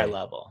like, It's hey. high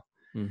level.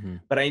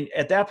 But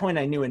at that point,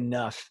 I knew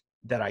enough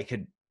that I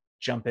could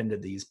jump into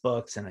these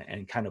books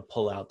and kind of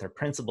pull out their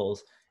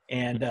principles.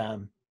 And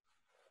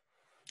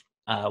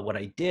what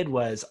I did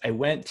was I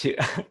went to,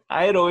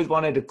 I had always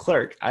wanted to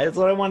clerk. That's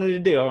what I wanted to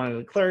do. I wanted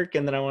to clerk,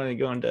 and then I wanted to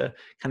go into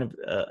kind of,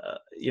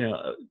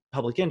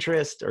 public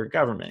interest or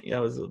government.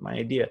 That was my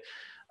idea.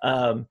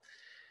 And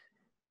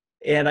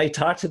I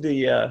talked to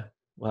the,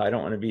 well, I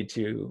don't want to be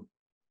too,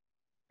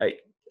 I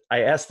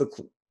asked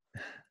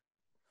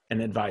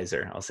an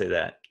advisor, I'll say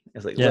that. I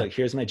was like, look,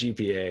 here's my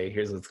GPA.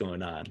 Here's what's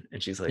going on.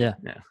 And she's like,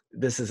 no,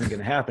 this isn't going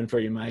to happen for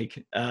you,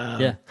 Mike.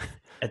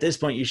 At this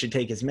point, you should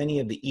take as many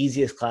of the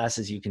easiest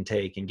classes you can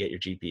take and get your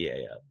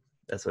GPA up.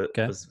 That's what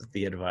was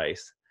the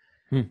advice.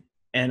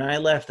 And I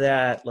left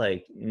that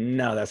like,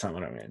 no, that's not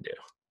what I'm going to do.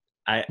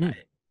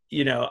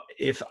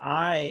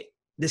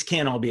 This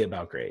can't all be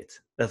about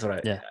grades. That's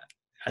what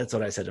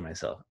I said to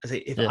myself. I say,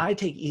 if I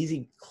take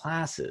easy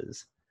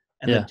classes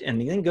and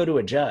then go to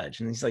a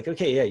judge, and he's like,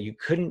 okay, you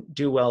couldn't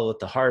do well with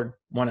the hard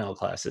 1L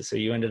classes, so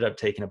you ended up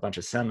taking a bunch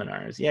of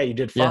seminars. Yeah, you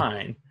did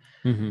fine,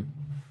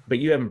 but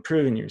you haven't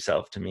proven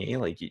yourself to me.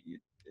 Like,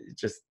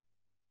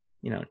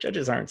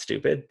 judges aren't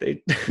stupid.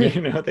 They,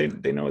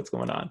 they know what's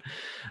going on.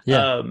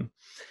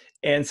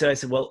 And so I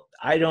said, well,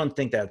 I don't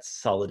think that's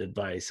solid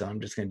advice, so I'm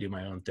just going to do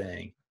my own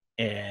thing.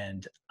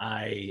 And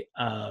I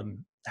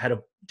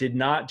did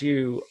not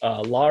do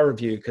a law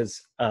review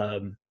because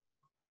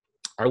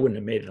I wouldn't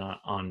have made it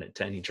on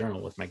to any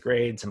journal with my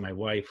grades, and my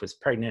wife was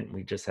pregnant, and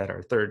we just had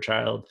our third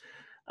child.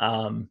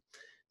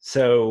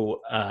 So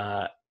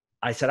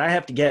I said, I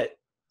have to get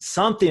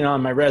something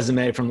on my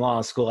resume from law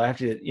school. I have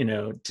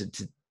to,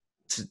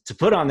 to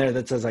put on there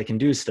that says I can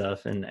do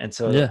stuff. And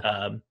so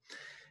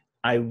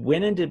I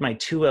went and did my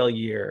 2L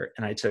year,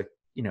 and I took,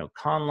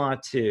 con law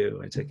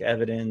 2, I took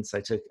evidence,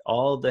 I took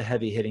all the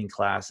heavy hitting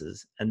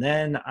classes. And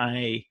then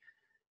I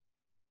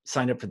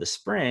signed up for the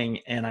spring,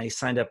 and I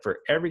signed up for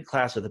every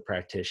class with a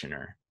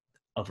practitioner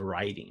of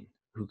writing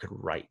who could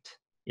write,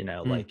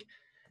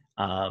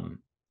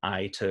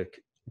 I took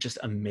just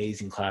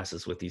amazing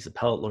classes with these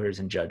appellate lawyers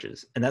and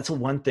judges. And that's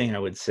one thing I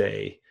would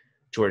say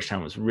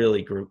Georgetown was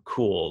really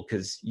cool,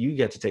 because you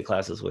get to take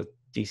classes with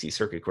DC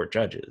Circuit Court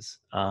judges,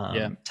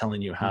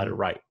 telling you how to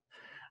write,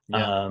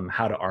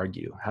 how to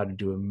argue, how to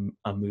do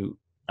a moot.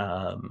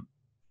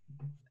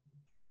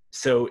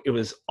 So it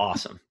was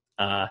awesome.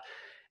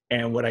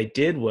 And what I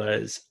did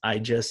was I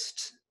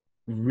just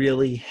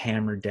really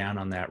hammered down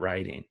on that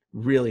writing,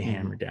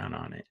 hammered down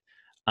on it.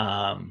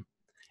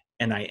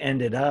 And I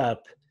ended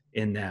up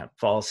in that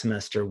fall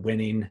semester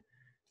winning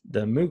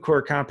the moot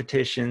court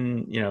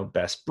competition,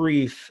 best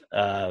brief.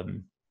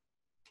 And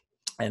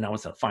I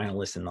was a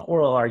finalist in the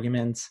oral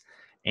arguments,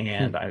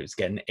 and I was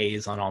getting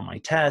A's on all my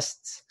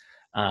tests.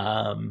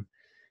 And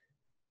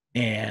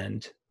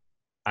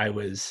I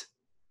was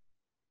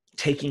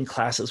taking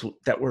classes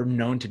that were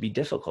known to be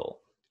difficult.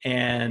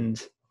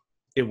 And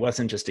it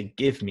wasn't just a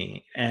give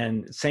me.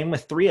 And same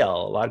with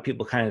 3L. A lot of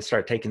people kind of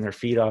start taking their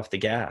feet off the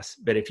gas.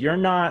 But if you're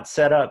not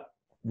set up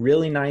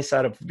really nice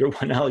out of your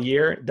 1L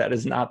year, that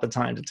is not the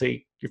time to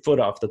take your foot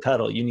off the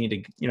pedal. You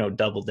need to,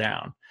 double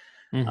down.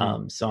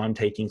 So I'm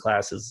taking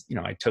classes,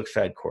 I took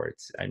Fed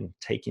courts. I'm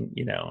taking,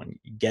 and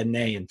get an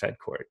A in Fed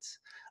courts.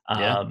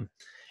 And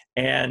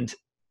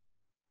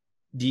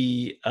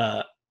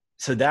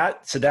so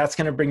that's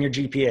going to bring your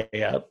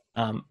GPA up.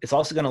 It's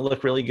also going to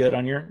look really good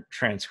on your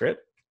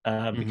transcript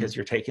because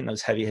you're taking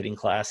those heavy hitting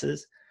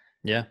classes.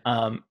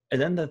 And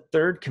then the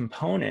third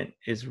component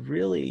is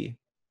really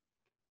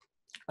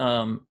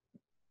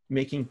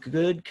making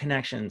good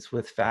connections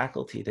with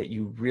faculty that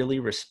you really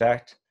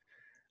respect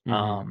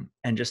and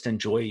just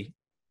enjoy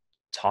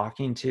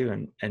talking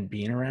to and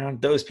being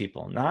around those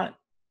people. Not,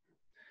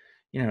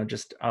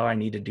 just, I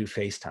need to do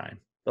FaceTime,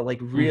 but like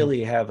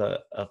really have a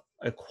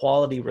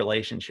quality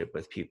relationship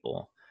with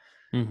people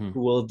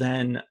who will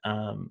then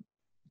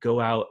go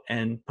out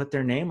and put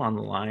their name on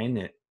the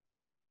line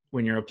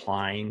when you're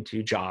applying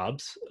to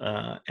jobs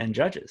and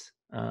judges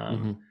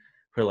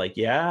who are like,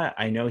 yeah,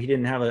 I know he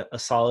didn't have a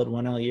solid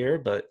 1L year,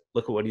 but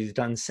look at what he's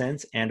done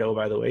since. And oh,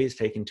 by the way, he's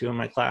taken 2 of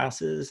my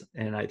classes,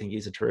 and I think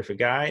he's a terrific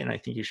guy, and I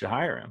think you should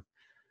hire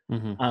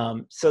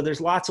him. So there's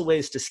lots of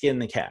ways to skin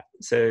the cat.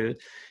 So,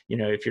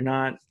 if you're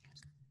not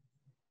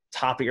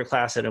top of your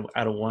class out of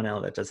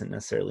 1L, that doesn't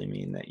necessarily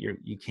mean that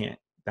you can't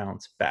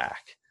bounce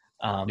back.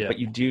 But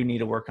you do need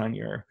to work on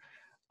your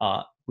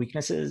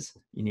weaknesses.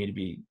 You need to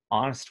be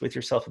honest with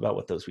yourself about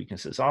what those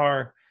weaknesses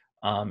are.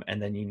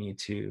 And then you need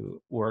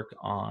to work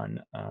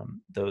on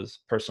those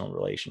personal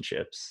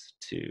relationships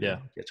to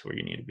get to where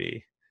you need to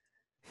be.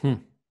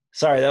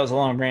 Sorry, that was a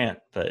long rant,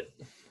 but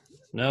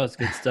no, it's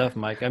good stuff,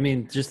 Mike. I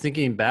mean, just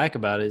thinking back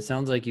about it, it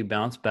sounds like you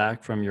bounced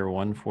back from your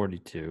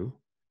 142,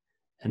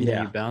 and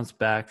then you bounced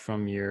back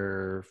from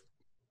your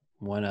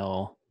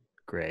 1L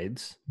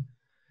grades,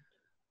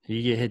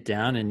 you get hit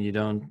down and you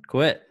don't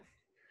quit.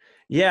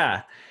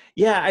 Yeah.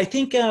 Yeah. I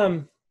think,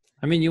 I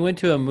mean, you went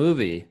to a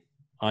movie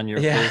on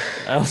your first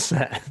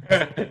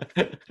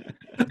LSAT.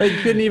 Like, you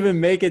couldn't even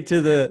make it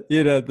to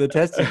the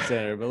testing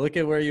center, but look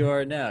at where you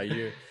are now.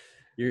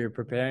 You're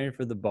preparing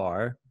for the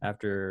bar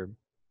after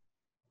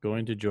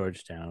going to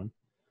Georgetown.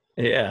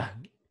 Yeah.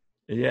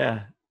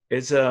 Yeah.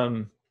 It's,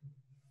 I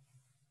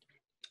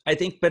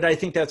think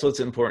that's what's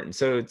important.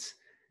 So it's,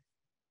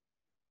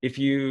 if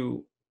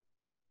you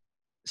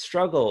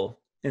struggle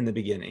in the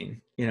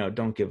beginning,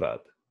 don't give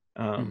up.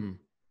 Mm-hmm.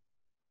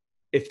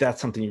 If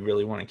that's something you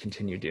really want to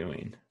continue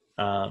doing.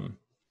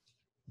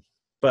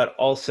 But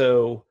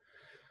also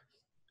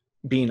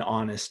being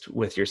honest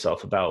with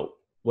yourself about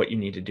what you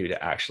need to do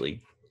to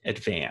actually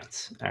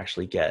advance,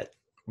 actually get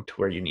to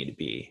where you need to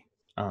be.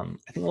 I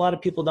think a lot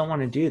of people don't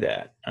want to do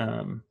that.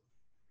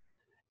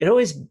 It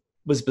always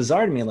was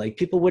bizarre to me, like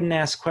people wouldn't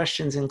ask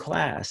questions in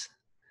class.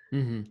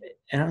 Mm-hmm.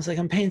 And I was like,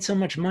 I'm paying so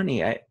much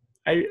money. I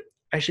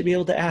should be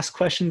able to ask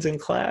questions in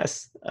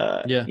class,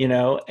 Yeah.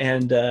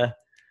 and I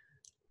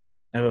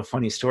have a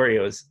funny story.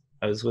 I was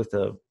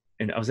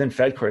and I was in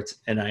Fed courts,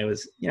 and I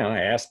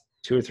asked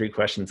 2 or 3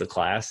 questions a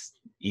class,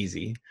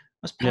 easy.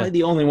 I was probably Yeah.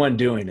 the only one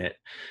doing it.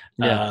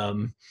 Yeah.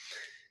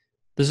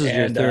 This is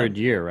your And third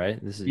year,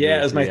 right? This is yeah, year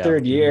it was my 3 out.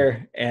 third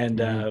year, and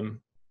Mm-hmm.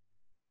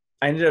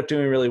 I ended up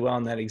doing really well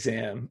on that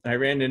exam. I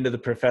ran into the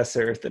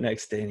professor the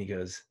next day, and he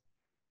goes,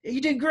 "You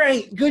did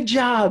great, good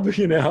job,"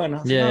 And I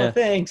was like, "Oh, Yeah.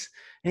 thanks."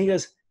 And he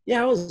goes,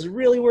 "Yeah, I was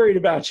really worried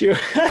about you."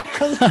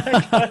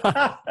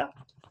 I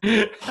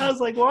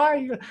was like,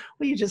 "Why?"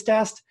 Well, you just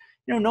asked.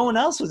 No one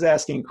else was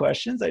asking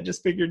questions. I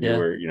just figured you Yeah.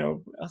 were.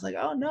 I was like,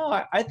 "Oh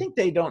no, I think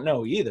they don't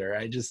know either.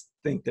 I just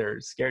think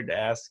they're scared to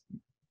ask,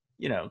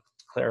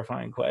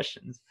 clarifying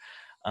questions."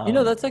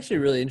 That's actually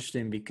really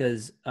interesting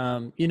because,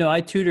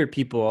 I tutor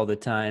people all the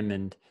time,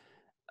 and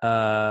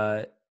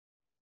uh,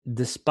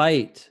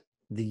 despite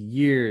the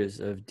years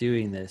of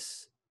doing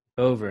this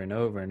over and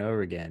over and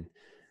over again,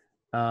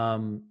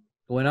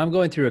 when I'm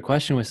going through a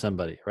question with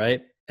somebody,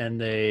 right, and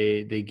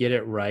they get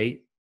it right,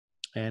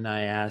 and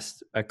I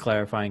asked a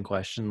clarifying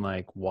question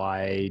like,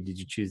 "Why did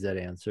you choose that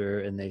answer?"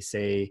 and they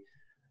say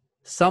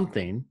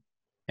something,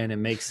 and it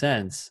makes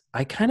sense,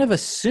 I kind of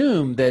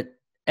assume that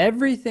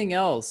everything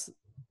else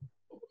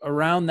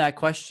around that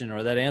question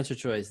or that answer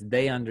choice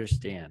they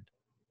understand.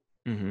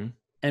 Mm-hmm.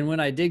 And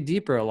when I dig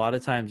deeper, a lot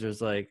of times we're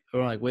like,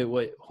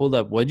 wait, hold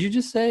up, what did you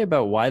just say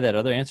about why that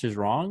other answer is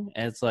wrong?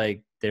 And it's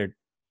like, they're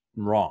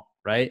wrong,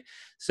 right?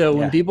 So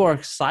when Yeah. people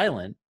are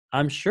silent,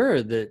 I'm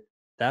sure that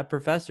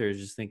professor is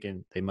just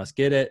thinking they must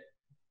get it,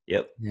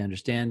 Yep. they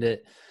understand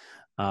it.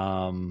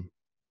 I'm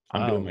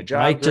doing my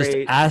job Mike just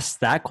great. asked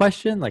that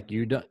question, like,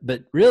 you don't,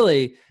 but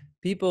really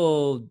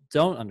people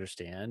don't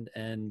understand.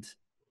 And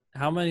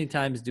how many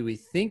times do we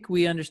think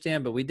we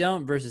understand but we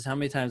don't, versus how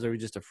many times are we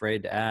just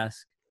afraid to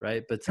ask,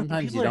 right? But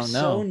sometimes you People are don't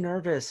so know.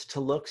 nervous to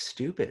look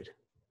stupid.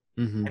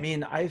 Mm-hmm. I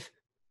mean, I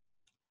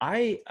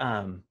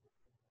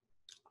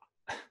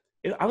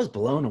I was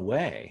blown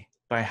away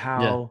by Yeah.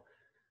 how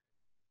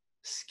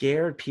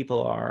scared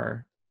people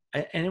are.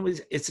 And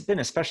it's been,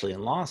 especially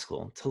in law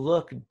school, to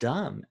look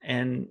dumb,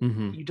 and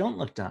Mm-hmm. you don't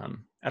look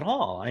dumb at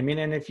all. I mean,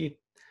 and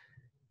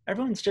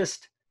everyone's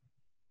just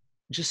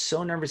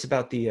so nervous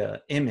about the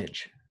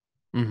image,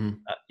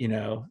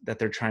 Mm-hmm. that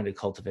they're trying to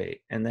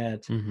cultivate, and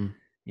that,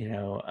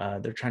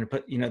 Mm-hmm. they're trying to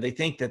put, they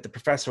think that the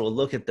professor will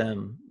look at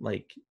them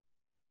like,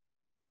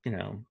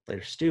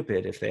 they're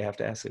stupid if they have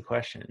to ask a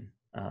question.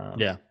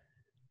 Yeah.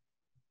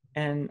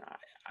 And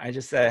I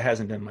just, that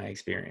hasn't been my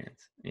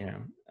experience.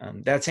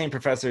 That same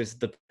professor is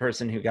the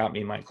person who got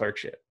me my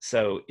clerkship.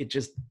 So it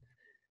just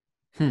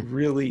Hmm.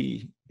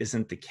 really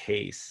isn't the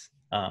case.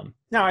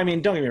 Now, I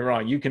mean, don't get me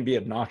wrong, you can be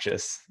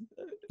obnoxious,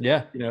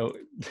 Yeah.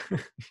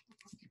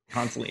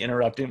 constantly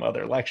interrupting while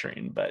they're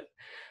lecturing, but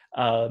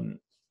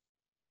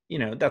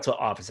that's what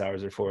office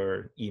hours are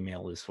for.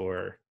 Email is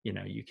for,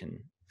 you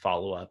can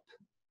follow up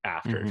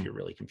after if Mm-hmm. you're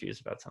really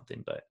confused about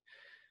something. But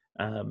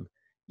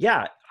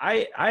yeah,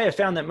 I have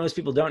found that most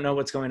people don't know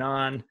what's going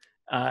on,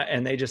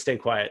 and they just stay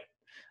quiet.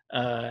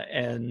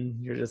 And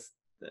you're just,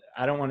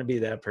 I don't want to be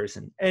that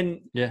person.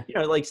 And, Yeah.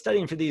 like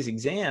studying for these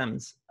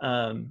exams,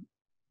 I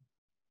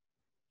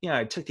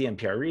took the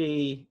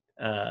MPRE,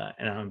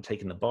 and I'm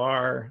taking the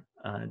bar,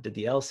 did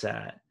the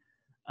LSAT.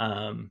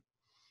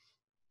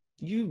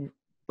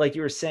 Like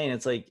you were saying,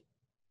 it's like,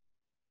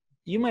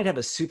 you might have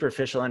a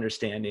superficial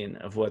understanding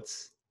of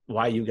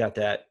why you got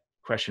that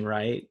question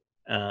right.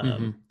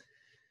 Mm-hmm.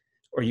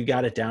 Or you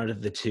got it down to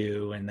the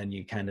 2, and then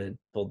you kind of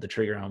pulled the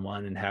trigger on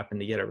one and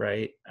happened to get it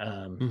right.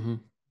 Mm-hmm.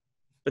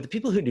 But the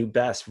people who do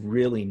best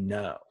really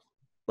know.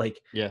 Like,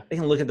 Yeah. they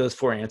can look at those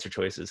 4 answer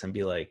choices and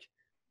be like,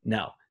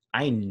 no,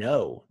 I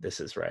know this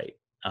is right.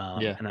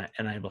 Yeah.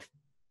 And I have a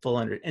full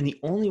and the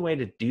only way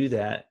to do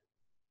that,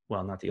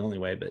 well, not the only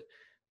way, but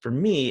for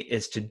me,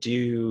 is to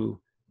do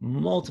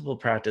multiple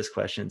practice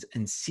questions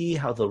and see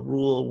how the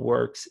rule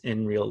works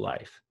in real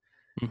life.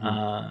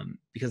 Mm-hmm.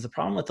 Because the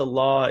problem with the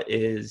law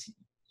is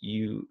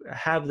you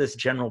have this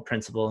general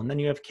principle, and then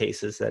you have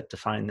cases that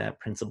define that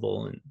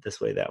principle in this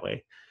way, that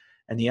way,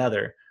 and the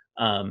other.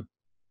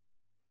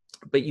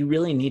 But you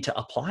really need to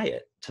apply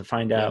it to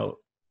find out,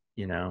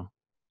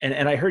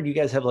 and I heard you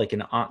guys have like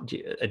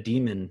a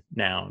daemon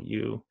now.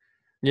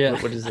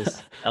 What is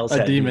this A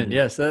LSAT daemon? daemon?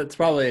 Yes, that's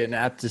probably an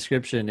apt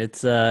description.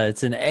 It's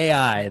an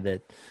AI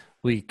that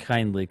we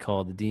kindly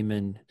call the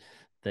daemon,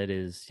 that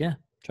is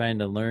trying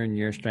to learn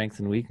your strengths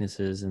and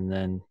weaknesses and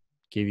then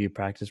give you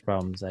practice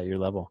problems at your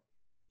level.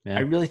 I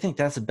really think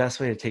that's the best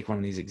way to take one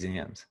of these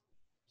exams.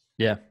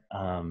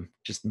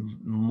 Just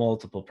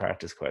multiple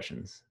practice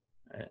questions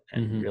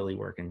and really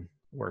working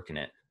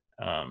it.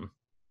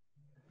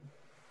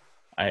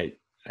 I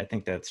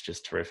think that's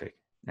just terrific.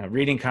 Now,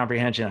 reading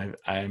comprehension,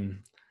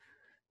 I'm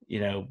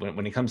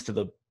when it comes to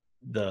the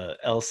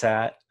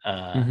LSAT,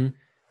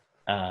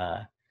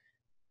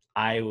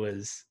 I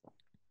was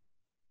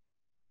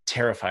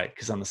terrified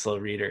because I'm a slow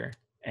reader,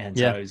 and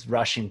so I was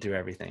rushing through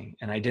everything,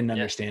 and I didn't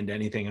understand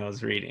anything I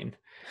was reading,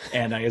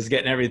 and I was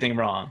getting everything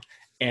wrong.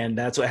 And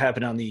that's what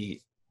happened on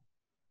the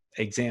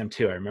exam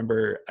too. I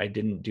remember I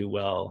didn't do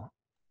well.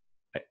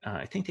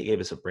 I think they gave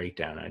us a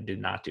breakdown. I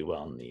did not do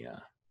well in the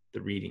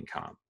reading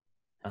comp.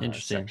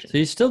 Interesting. Section. So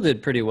you still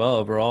did pretty well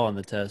overall on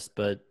the test,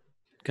 but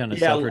kind of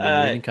suffered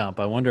in reading comp.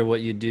 I wonder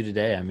what you'd do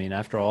today. I mean,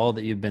 after all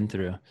that you've been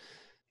through,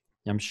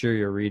 I'm sure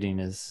your reading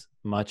is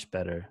much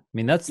better. I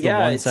mean, that's the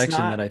one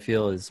section that I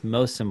feel is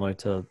most similar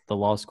to the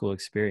law school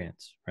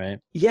experience, right?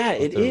 Yeah,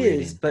 it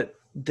is. But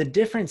the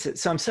difference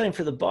is, so I'm studying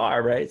for the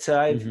bar, right? So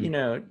I've,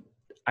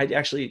 I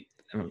actually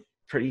am a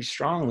pretty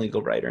strong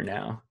legal writer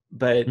now.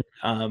 But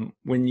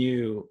when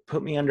you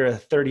put me under a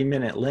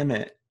 30-minute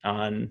limit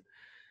on,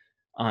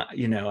 I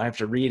have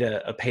to read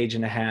a page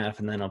and a half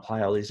and then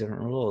apply all these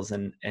different rules.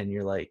 And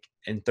you're like,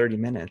 in 30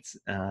 minutes,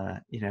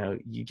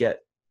 you get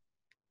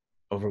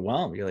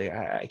overwhelmed. You're like,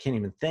 I can't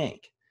even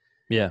think.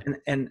 Yeah.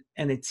 And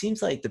it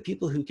seems like the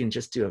people who can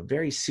just do a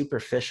very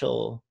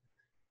superficial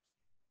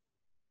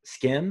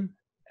skim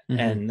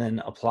and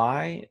then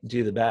apply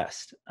do the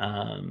best.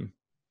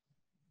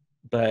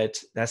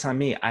 But that's not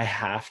me. I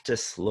have to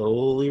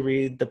slowly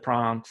read the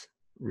prompt,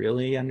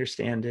 really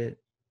understand it,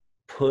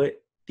 put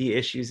the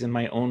issues in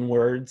my own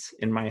words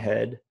in my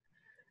head,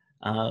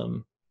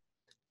 and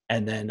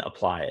then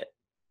apply it.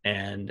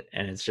 And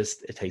it's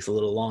just, it takes a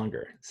little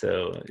longer.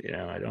 So,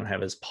 I don't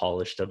have as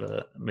polished of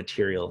a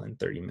material in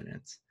 30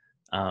 minutes.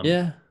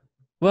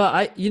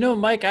 Well,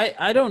 Mike,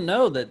 I don't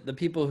know that the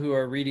people who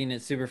are reading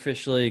it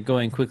superficially,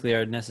 going quickly,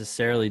 are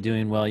necessarily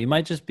doing well. You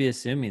might just be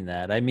assuming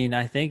that. I mean,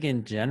 I think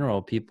in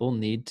general, people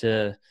need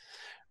to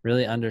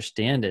really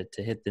understand it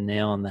to hit the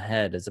nail on the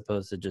head, as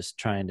opposed to just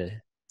trying to,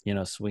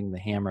 swing the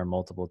hammer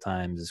multiple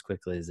times as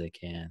quickly as they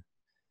can.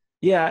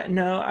 Yeah,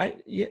 no,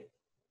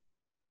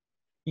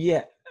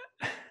 yeah.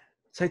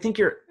 So I think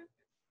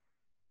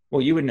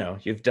well, you would know.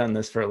 You've done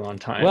this for a long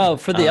time. Well,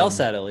 for the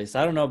LSAT at least.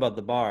 I don't know about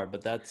the bar,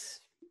 but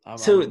that's...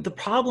 So the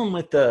problem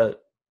with the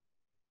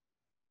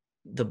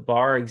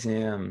bar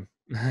exam,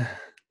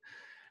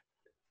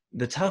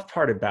 the tough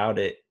part about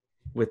it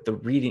with the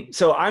reading.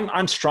 So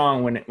I'm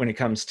strong when it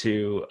comes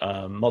to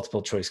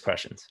multiple choice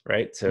questions,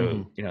 right?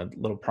 So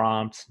little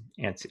prompts,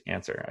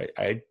 answer.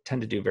 I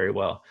tend to do very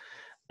well,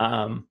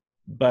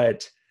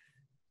 but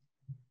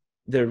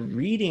the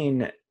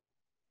reading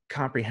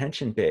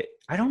comprehension bit,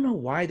 I don't know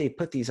why they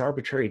put these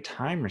arbitrary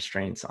time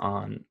restraints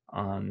on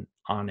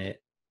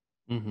it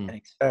and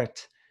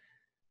expect.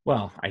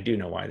 Well, I do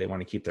know why they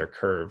want to keep their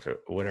curve or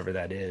whatever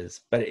that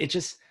is, but it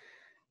just,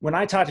 when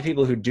I talk to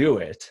people who do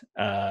it,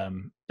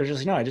 they're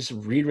just, I just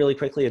read really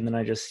quickly and then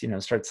I just,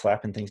 start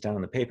slapping things down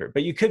on the paper.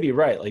 But you could be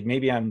right. Like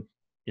maybe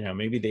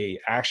maybe they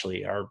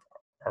actually are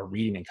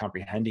reading and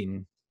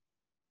comprehending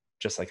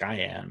just like I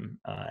am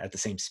at the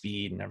same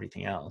speed and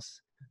everything else.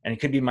 And it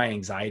could be my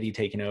anxiety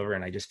taking over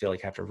and I just feel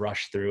like I have to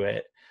rush through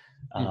it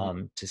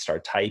to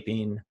start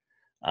typing.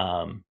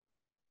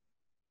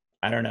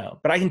 I don't know,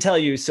 but I can tell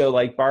you, so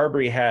like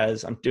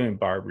I'm doing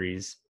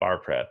Barbry's bar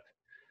prep.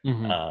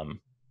 And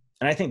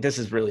I think this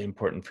is really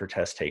important for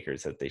test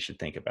takers that they should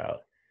think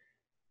about.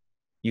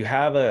 You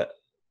have a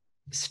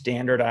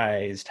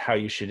standardized how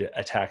you should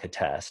attack a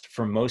test.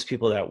 For most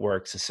people that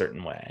works a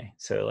certain way.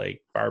 So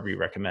like Barbry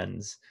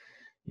recommends,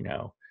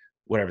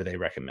 whatever they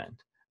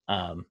recommend.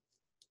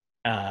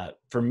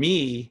 For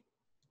me,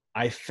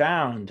 I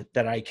found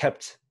that I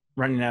kept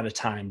running out of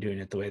time doing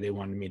it the way they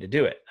wanted me to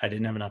do it. I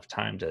didn't have enough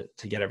time to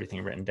get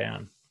everything written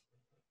down.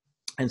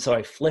 And so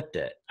I flipped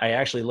it. I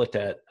actually looked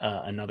at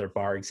another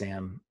bar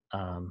exam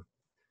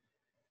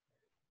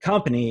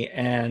company,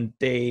 and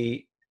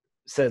they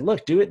said,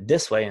 look, do it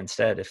this way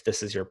instead if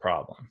this is your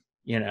problem,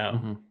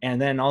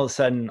 and then all of a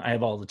sudden I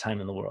have all the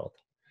time in the world.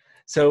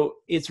 So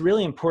it's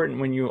really important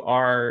when you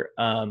are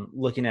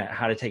looking at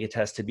how to take a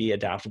test to be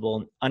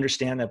adaptable.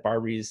 Understand that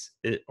Barbry's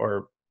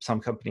or some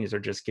companies are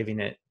just giving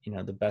it,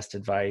 the best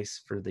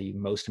advice for the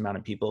most amount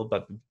of people,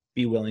 but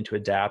be willing to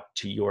adapt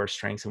to your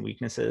strengths and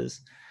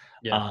weaknesses.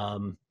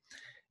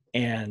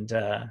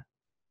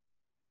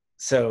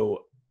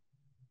 So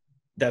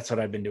that's what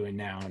I've been doing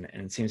now, and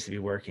it seems to be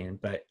working.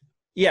 But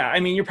Yeah, I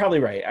mean, you're probably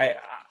right.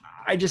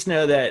 I just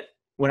know that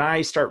when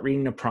I start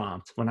reading a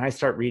prompt, when I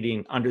start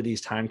reading under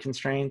these time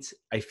constraints,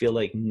 I feel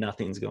like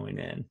nothing's going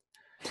in.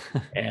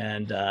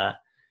 And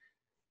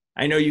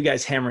I know you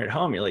guys hammer it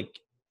home. You're like,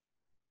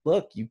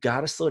 look, you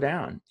got to slow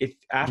down. If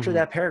after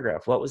that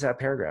paragraph, what was that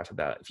paragraph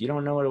about? If you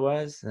don't know what it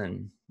was,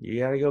 then you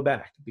got to go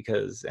back,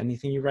 because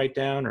anything you write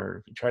down or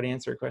if you try to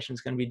answer a question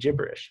is going to be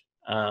gibberish.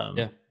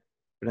 Yeah.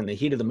 But in the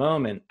heat of the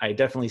moment, I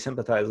definitely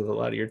sympathize with a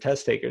lot of your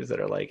test takers that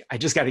are like, I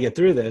just got to get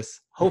through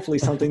this. Hopefully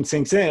something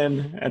sinks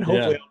in, and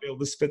hopefully I'll be able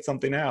to spit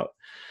something out.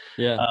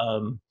 Yeah.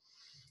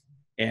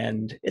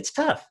 And it's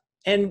tough.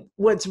 And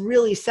what's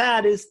really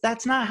sad is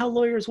that's not how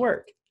lawyers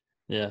work.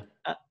 Yeah.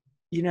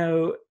 You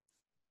know,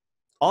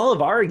 all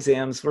of our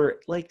exams were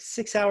like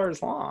 6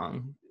 hours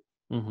long.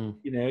 You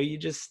know,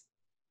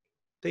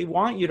 they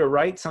want you to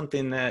write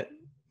something that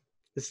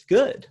is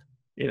good,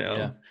 you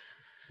know?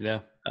 Yeah.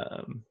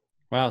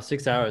 Wow.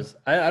 6 hours.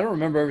 I don't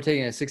remember ever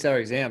taking a 6-hour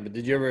exam, but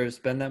did you ever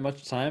spend that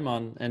much time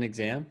on an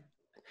exam?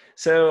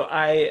 So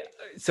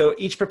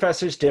each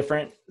professor is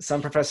different.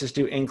 Some professors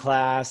do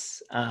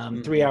in-class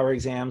 3-hour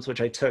exams,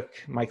 which I took.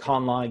 My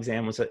con law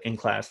exam was an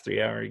in-class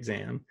 3-hour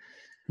exam.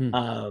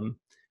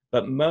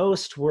 But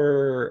most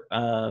were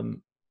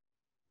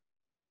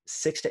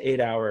 6 to 8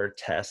 hour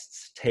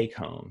tests take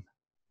home.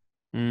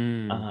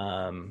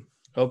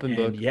 Open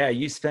book. Yeah,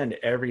 you spend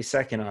every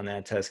second on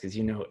that test because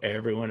you know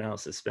everyone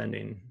else is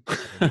spending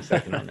every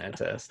second on that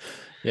test.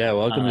 Yeah,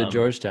 welcome to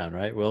Georgetown,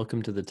 right?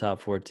 Welcome to the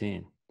top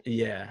 14.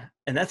 Yeah,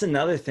 and that's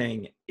another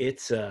thing.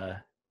 It's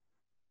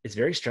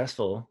very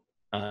stressful.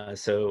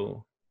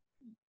 So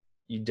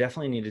you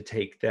definitely need to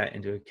take that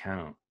into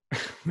account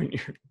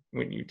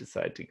when you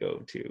decide to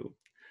go to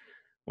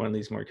one of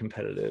these more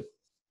competitive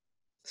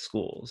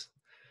schools.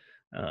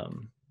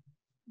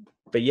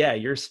 But yeah,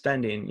 you're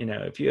spending, you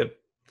know, if you have,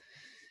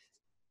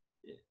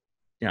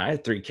 you know, I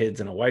had 3 kids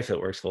and a wife that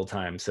works full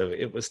time, so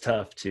it was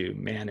tough to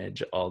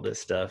manage all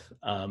this stuff.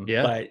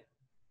 But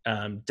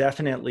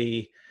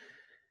definitely,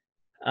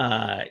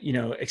 you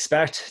know,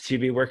 expect to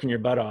be working your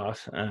butt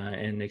off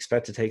and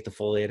expect to take the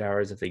full 8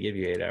 hours if they give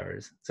you 8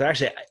 hours. So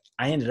actually,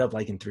 I ended up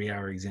liking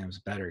 3-hour exams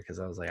better because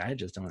I was like, I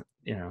just don't,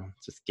 you know,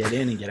 just get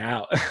in and get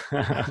out.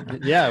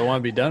 Yeah, I want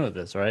to be done with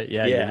this, right?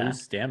 Yeah, Yeah. you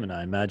lose stamina,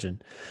 I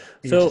imagine.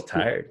 You're just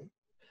tired.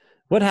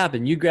 What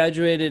happened? You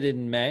graduated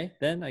in May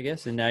then, I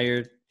guess, and now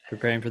you're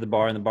preparing for the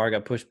bar, and the bar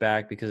got pushed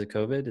back because of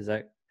COVID. Is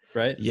that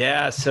right?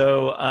 Yeah.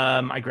 So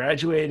I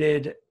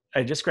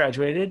just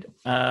graduated.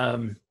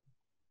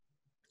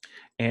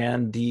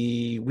 And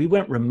we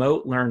went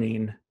remote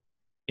learning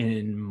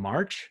in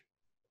March.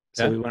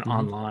 So we went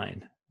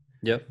online.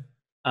 Yep.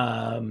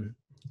 And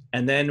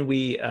then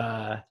we,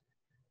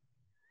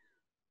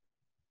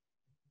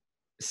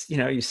 you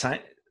know,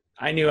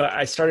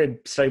 I started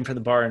studying for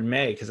the bar in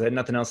May because I had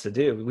nothing else to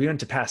do. We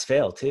went to pass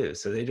fail too.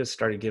 So they just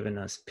started giving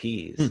us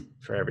P's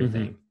for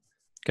everything.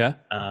 Okay.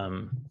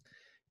 And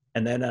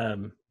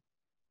then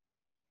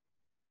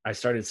I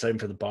started studying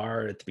for the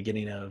bar at the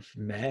beginning of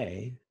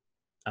May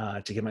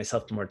to give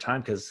myself more time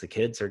because the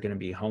kids are going to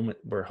be home.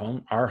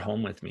 Are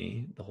home with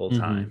me the whole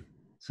time.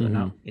 So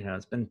now, you know,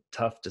 it's been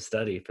tough to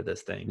study for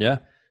this thing. Yeah.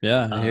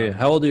 Yeah. I hear you.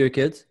 How old are your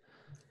kids?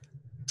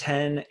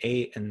 10,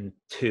 8, and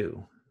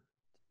 2.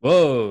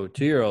 Whoa,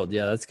 2-year-old.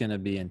 Yeah, that's going to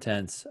be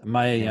intense.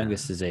 My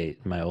youngest is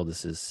 8. My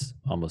oldest is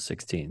almost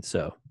 16.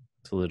 So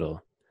it's a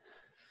little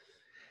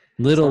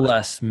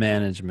less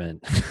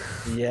management.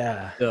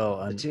 Yeah.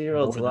 So the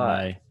 2-year-old's a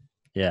lot.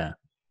 Yeah.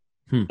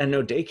 And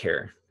no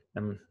daycare.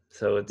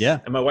 So it's,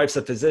 and my wife's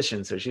a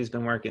physician, so she's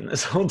been working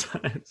this whole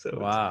time. So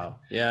wow.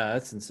 Yeah,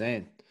 that's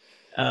insane.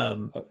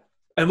 And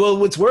well,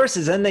 what's worse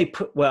is then they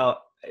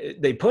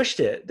pushed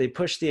it. They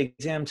pushed the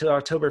exam to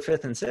October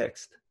 5th and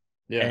 6th.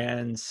 Yeah.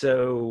 And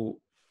so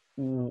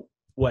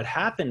what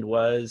happened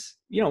was,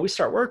 you know, we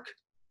start work,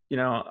 you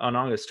know, on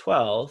August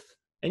 12th,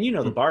 and you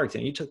know, the bar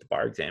exam, you took the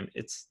bar exam.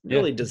 It's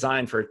really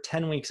designed for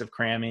 10 weeks of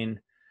cramming,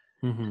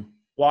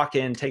 walk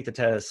in, take the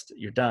test,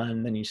 you're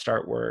done. Then you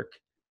start work.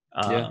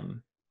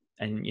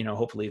 And, you know,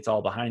 hopefully it's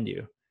all behind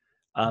you.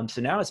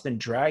 So now it's been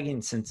dragging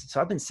so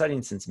I've been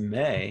studying since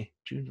May,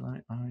 June,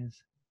 July,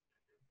 August.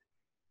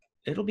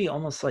 It'll be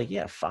almost like,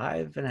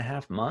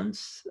 5.5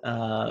 months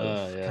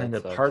of kind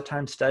of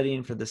part-time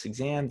studying for this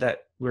exam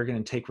that we're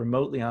going to take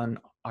remotely on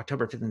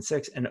October 5th and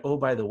 6th. And oh,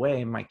 by the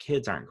way, my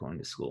kids aren't going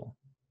to school.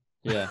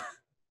 Yeah.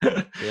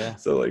 Yeah.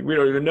 So like, we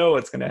don't even know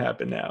what's going to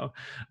happen now.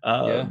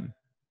 And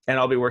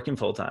I'll be working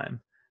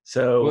full-time.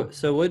 So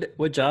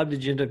what job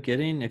did you end up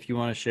getting, if you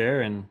want to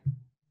share, and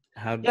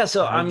how?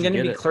 So I'm going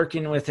to be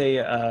clerking with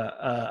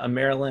a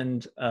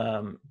Maryland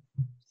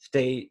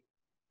state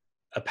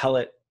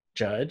appellate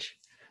judge.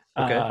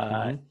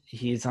 Okay.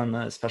 He's on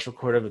the Special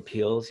Court of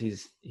Appeals.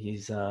 He's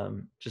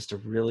just a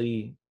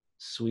really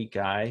sweet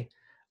guy.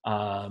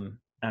 I'm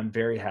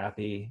very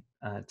happy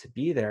to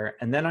be there.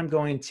 And then I'm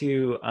going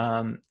to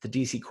the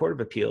DC Court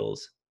of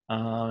Appeals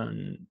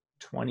on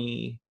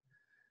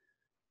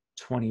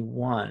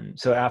 2021.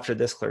 So after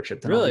this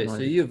clerkship. Really? So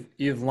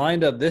you've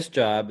lined up this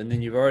job, and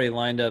then you've already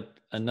lined up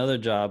another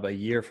job a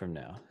year from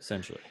now,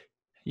 essentially.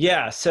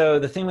 Yeah. So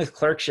the thing with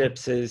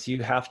clerkships is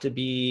you have to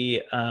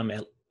be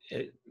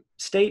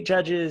state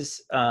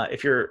judges.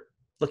 If you're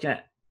looking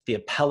at the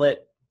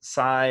appellate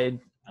side,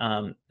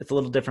 it's a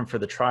little different for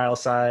the trial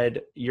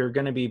side. You're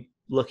going to be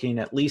looking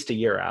at least a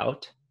year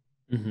out.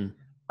 Mm-hmm.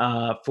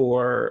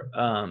 For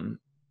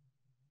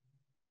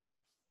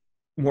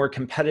more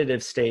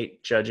competitive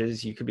state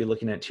judges, you could be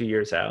looking at 2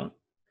 years out.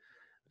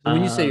 So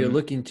when you say you're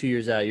looking 2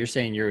 years out, you're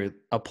saying you're You're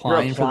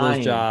applying for those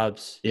applying.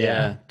 jobs.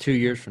 Yeah. 2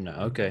 years from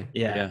now. Okay.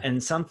 Yeah. Yeah.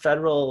 And some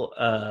federal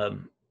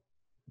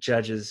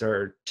judges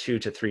are 2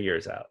 to 3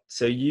 years out.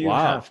 So you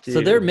Wow. have So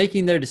they're to.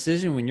 making their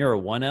decision when you're a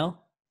 1L?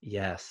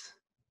 Yes.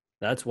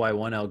 That's why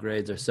 1L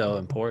grades are so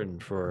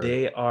important for.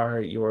 They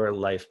are your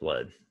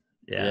lifeblood.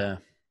 Yeah. Yeah.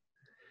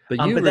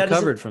 But you But that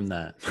recovered isn't. from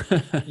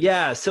that.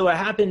 Yeah. So what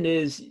happened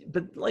is,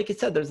 but like I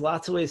said, there's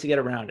lots of ways to get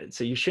around it.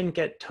 So you shouldn't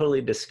get totally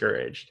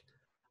discouraged.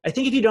 I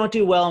think if you don't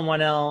do well in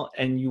 1L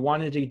and you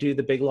wanted to do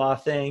the big law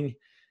thing,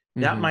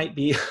 that Mm-hmm. might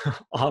be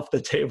off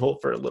the table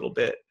for a little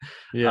bit.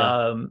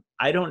 Yeah.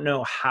 I don't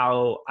know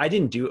how. I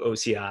didn't do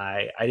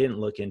OCI. I didn't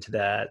look into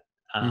that.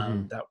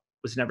 Mm-hmm. That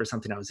was never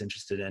something I was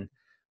interested in,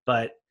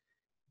 but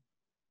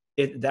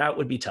that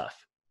would be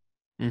tough.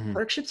 Mm-hmm.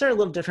 Clerkships are a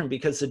little different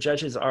because the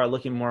judges are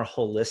looking more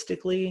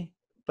holistically,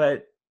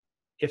 but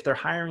if they're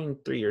hiring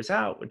 3 years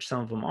out, which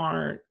some of them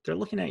are, they're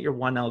looking at your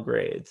 1L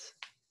grades.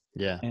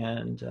 Yeah.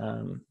 And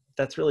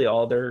that's really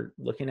all they're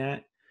looking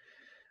at.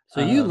 So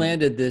you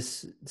landed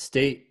this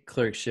state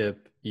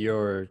clerkship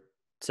your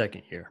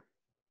second year.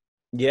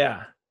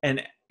 Yeah.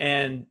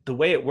 And the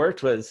way it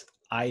worked was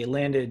I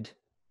landed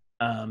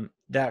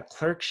that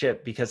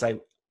clerkship because I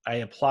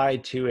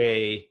applied to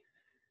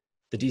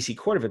the DC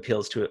Court of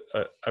Appeals to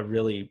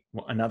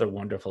another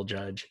wonderful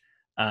judge.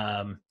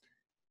 And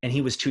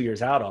he was 2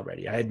 years out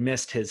already. I had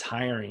missed his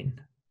hiring.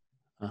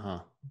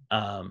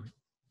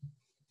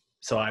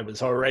 So I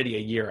was already a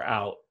year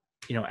out,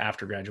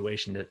 after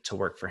graduation to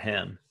work for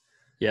him.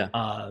 Yeah.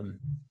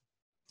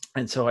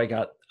 And so I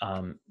got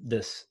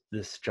this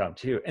job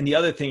too. And the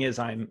other thing is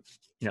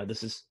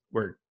this is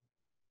where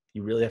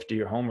you really have to do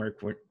your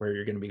homework where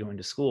you're going to be going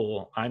to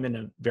school. I'm in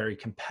a very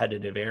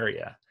competitive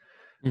area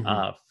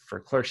for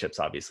clerkships,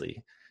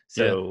 obviously.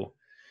 So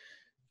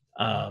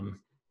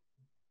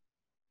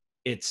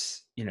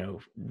it's,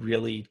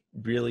 really,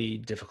 really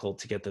difficult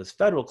to get those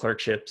federal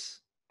clerkships.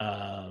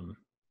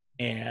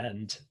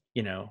 And,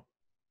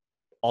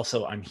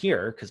 also I'm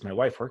here because my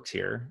wife works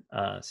here.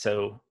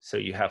 So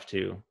you have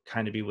to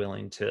kind of be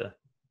willing to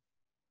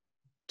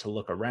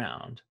look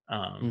around.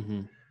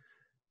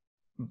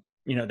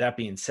 That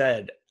being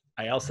said,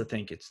 I also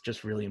think it's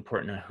just really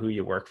important who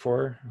you work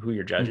for, who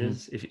your judge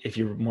is. If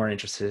you're more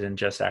interested in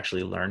just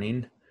actually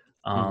learning,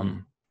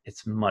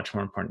 it's much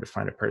more important to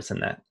find a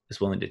person that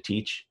is willing to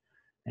teach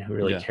and who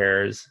really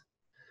cares.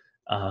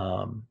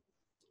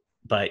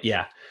 But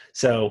yeah,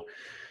 so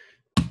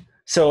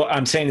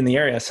I'm staying in the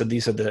area. So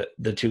these are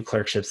the two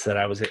clerkships that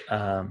I was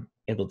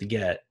able to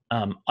get.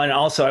 And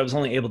also I was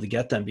only able to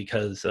get them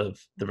because of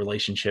the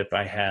relationship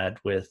I had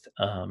with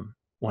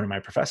one of my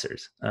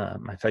professors,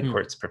 my Fed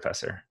Courts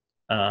professor.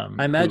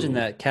 I imagine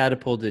that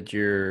catapulted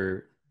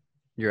your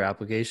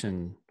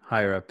application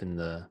higher up in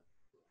the.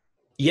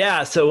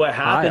 Yeah. So what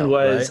happened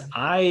was right?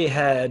 I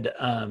had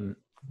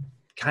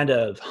kind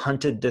of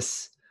hunted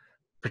this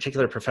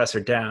particular professor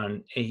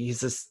down. He's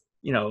this,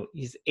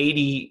 he's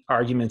 80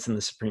 arguments in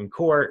the Supreme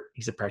Court.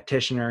 He's a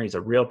practitioner. He's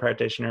a real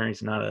practitioner.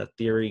 He's not a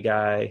theory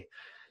guy.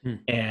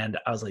 And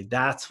I was like,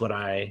 that's what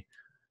I,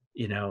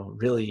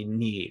 really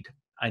need.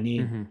 I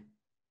need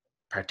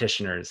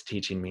practitioners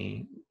teaching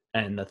me,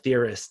 and the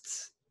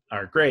theorists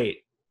are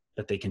great,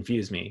 but they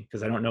confuse me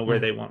because I don't know where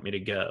they want me to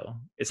go.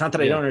 It's not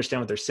that I don't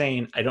understand what they're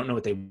saying. I don't know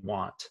what they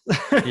want.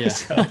 Yeah.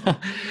 So,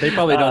 they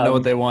probably don't know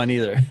what they want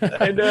either.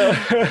 I know.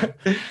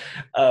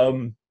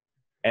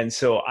 And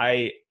so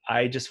I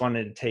just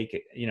wanted to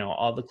take,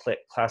 all the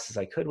classes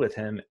I could with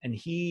him. And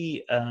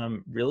he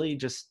really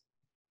just,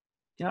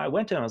 I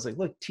went to him. I was like,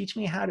 look, teach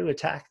me how to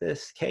attack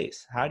this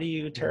case. How do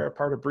you tear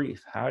apart a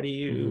brief? How do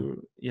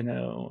you,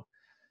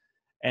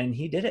 and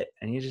he did it.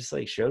 And he just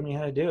showed me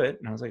how to do it.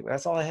 And I was like,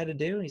 that's all I had to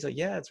do. And he's like,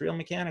 yeah, it's real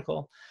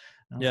mechanical.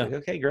 And I was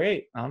like, okay,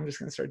 great. I'm just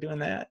going to start doing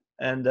that.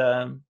 And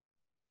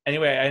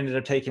anyway, I ended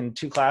up taking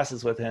 2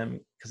 classes with him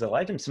because I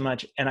liked him so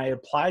much. And I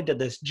applied to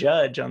this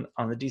judge on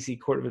the DC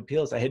Court of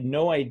Appeals. I had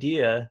no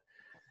idea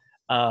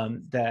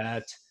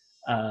that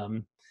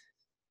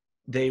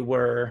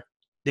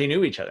they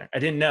knew each other. I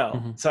didn't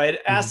know. So I had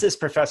asked this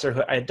professor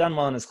who I had done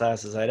well in his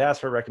classes. I had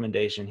asked for a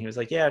recommendation. He was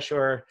like, yeah,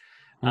 sure.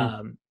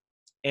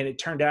 And it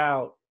turned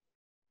out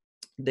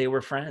they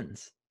were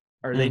friends,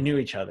 or they knew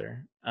each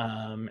other.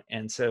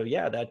 And so,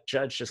 that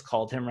judge just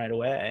called him right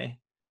away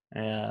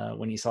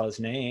when he saw his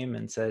name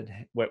and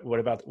said, what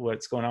about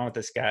what's going on with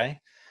this guy?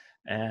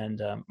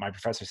 And my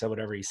professor said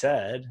whatever he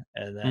said.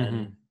 And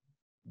then,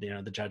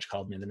 the judge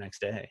called me the next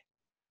day.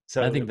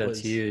 So I think that's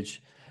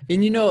huge.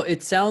 And,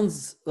 it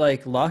sounds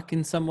like luck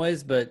in some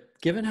ways, but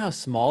given how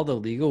small the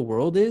legal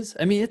world is,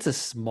 I mean, it's a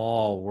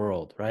small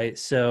world, right?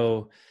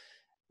 So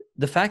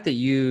the fact that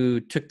you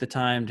took the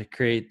time to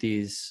create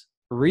these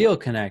real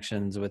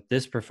connections with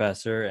this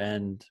professor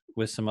and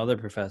with some other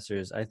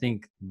professors, I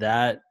think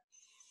that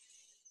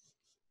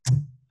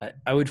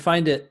I would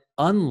find it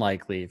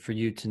unlikely for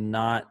you to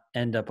not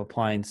end up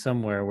applying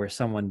somewhere where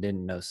someone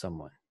didn't know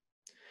someone.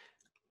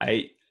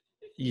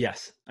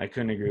 Yes, I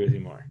couldn't agree with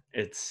you more.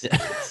 It's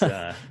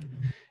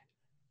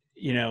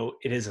you know,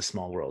 it is a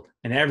small world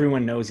and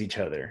everyone knows each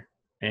other.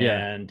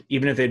 And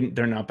even if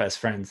they're not best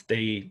friends,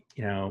 they,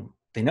 you know,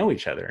 they know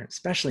each other,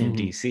 especially in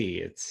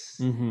DC. It's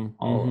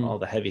all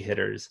the heavy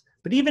hitters.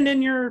 But even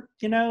in your,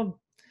 you know,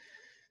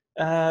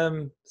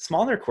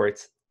 smaller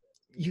courts,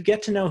 you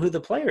get to know who the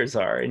players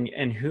are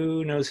and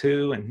who knows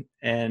who.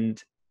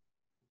 And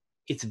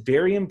it's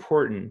very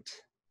important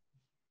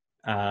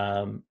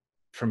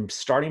from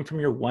starting from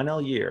your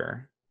 1L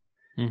year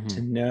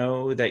to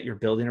know that you're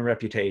building a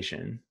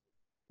reputation.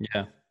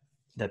 Yeah.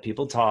 That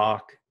people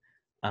talk.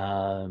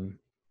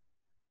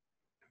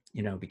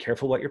 You know, be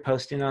careful what you're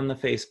posting on the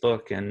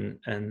Facebook and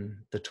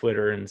the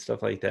Twitter and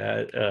stuff like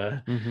that.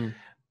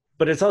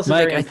 But it's also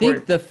Mike, very important. I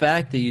think the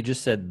fact that you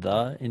just said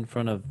 "the" in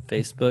front of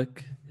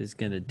Facebook is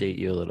going to date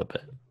you a little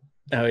bit.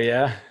 Oh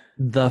yeah,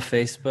 the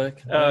Facebook.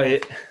 Oh,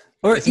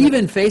 or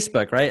even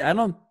Facebook, right?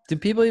 Do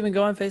people even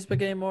go on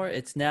Facebook anymore?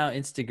 It's now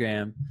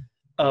Instagram.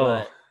 Oh,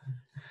 but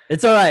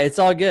it's all right. It's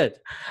all good.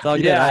 It's all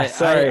good. Yeah,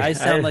 sorry. I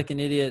sound like an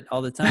idiot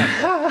all the time.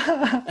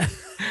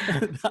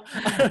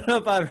 I don't know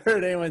if I've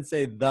heard anyone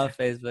say the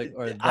Facebook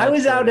or the I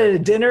was out Twitter. at a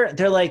dinner.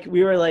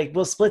 We were like,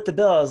 we'll split the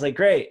bill. I was like,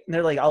 great. And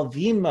they're like, I'll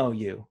Venmo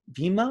you.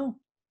 Venmo,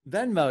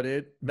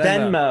 dude.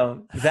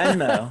 Venmo.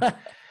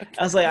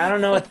 I was like, I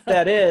don't know what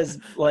that is.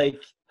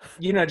 Like,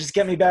 you know, just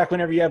get me back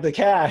whenever you have the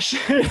cash.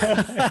 Like,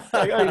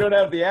 oh, you don't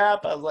have the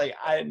app? I was like,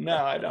 I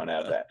don't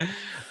have that.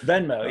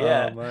 Venmo,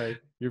 yeah. Oh,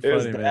 Mike, you're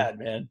funny, funny, bad,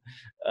 man.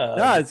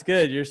 No, it's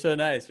good. You're so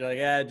nice. You're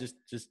like, just.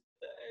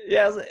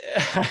 Yeah. I was like,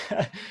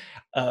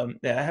 yeah,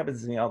 that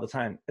happens to me all the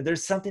time.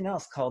 There's something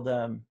else called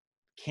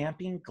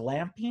camping,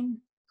 glamour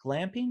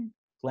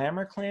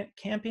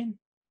camping.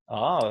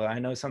 Oh, I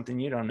know something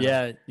you don't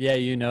know. Yeah,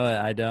 you know it.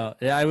 I don't.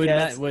 Yeah, I would.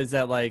 Was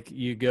that like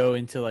you go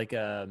into like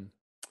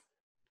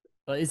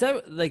is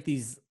that like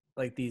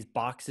these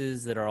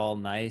boxes that are all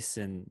nice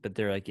but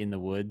they're like in the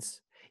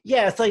woods?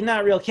 Yeah, it's like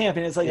not real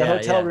camping. It's like a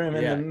hotel room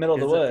in the middle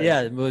of the woods.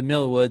 Yeah, middle of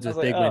the woods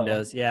with big like,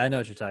 windows. Yeah, I know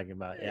what you're talking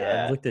about.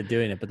 Yeah, I've looked at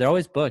doing it, but they're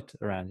always booked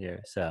around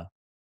here. So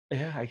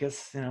yeah, I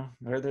guess, you know,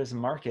 where there's a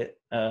market.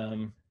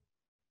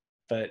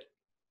 But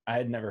I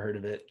had never heard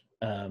of it.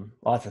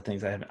 Lots of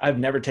things I haven't. I've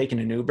never taken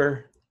an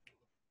Uber.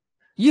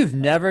 You've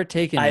never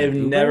taken an Uber? I have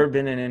never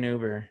been in an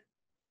Uber.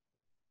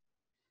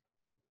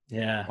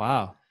 Yeah.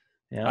 Wow.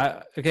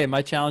 Yeah. Okay,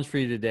 my challenge for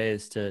you today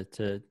is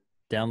to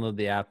download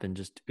the app and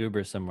just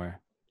Uber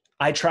somewhere.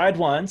 I tried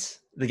once.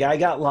 The guy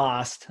got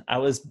lost. I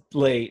was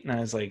late, and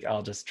I was like,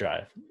 "I'll just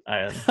drive."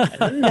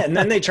 And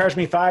then they charged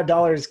me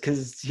 $5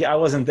 because I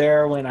wasn't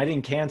there when I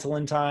didn't cancel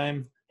in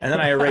time, and then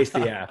I erased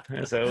the app.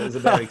 So it was a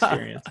bad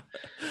experience.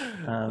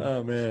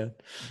 Oh man!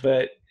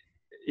 But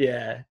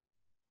yeah,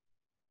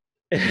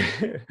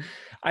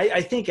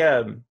 I think.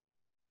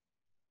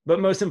 But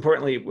most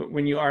importantly,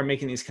 when you are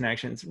making these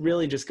connections,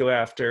 really just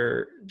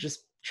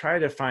try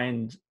to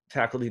find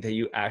faculty that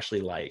you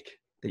actually like,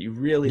 that you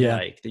really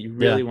like, that you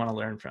really want to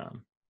learn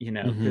from, you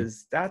know,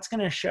 because that's going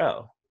to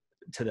show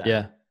to them.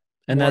 Yeah.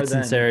 And that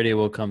sincerity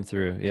will come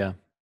through. Yeah.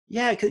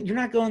 Yeah. Because you're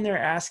not going there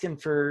asking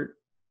for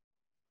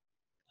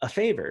a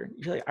favor.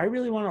 You're like, I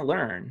really want to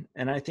learn.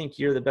 And I think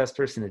you're the best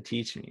person to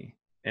teach me.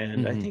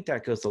 And I think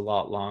that goes a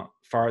lot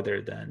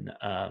farther than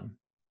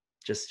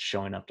just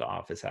showing up to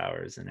office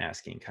hours and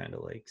asking kind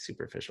of like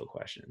superficial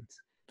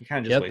questions. You're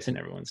kind of just wasting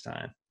everyone's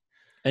time.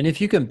 And if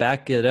you can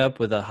back it up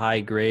with a high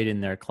grade in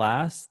their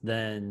class,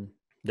 then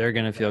they're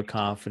going to feel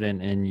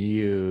confident in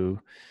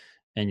you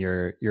and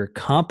your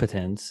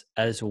competence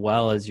as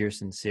well as your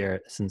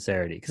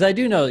sincerity. Because I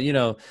do know, you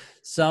know,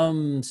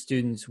 some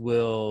students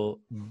will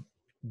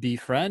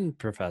befriend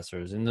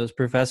professors and those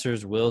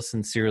professors will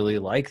sincerely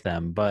like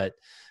them, but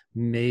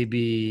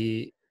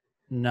maybe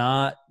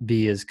not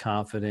be as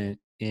confident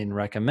in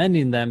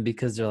recommending them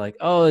because they're like,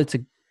 oh,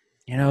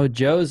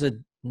 Joe's a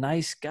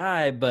nice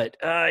guy, but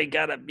I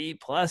got a B+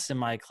 in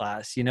my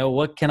class. You know,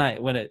 what can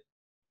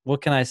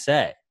I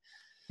say?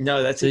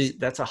 No, that's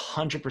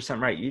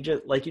 100% right. You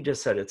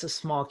just said, it's a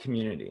small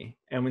community.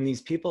 And when these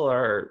people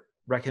are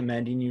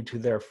recommending you to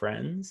their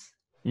friends,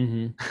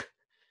 you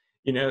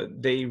know,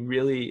 they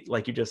really,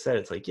 like you just said,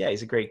 it's like, yeah,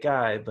 he's a great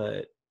guy,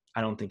 but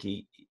I don't think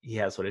he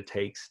has what it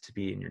takes to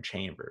be in your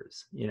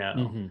chambers, you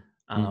know,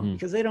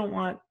 because they don't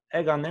want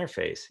egg on their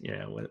face, you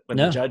know, when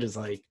the judge is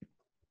like,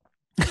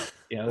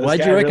 you know,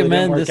 why'd you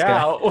recommend this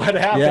guy? What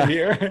happened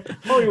here?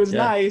 Oh, he was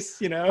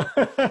nice, you know?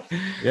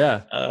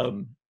 Yeah.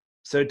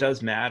 So it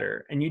does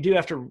matter. And you do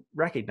have to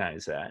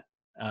recognize that.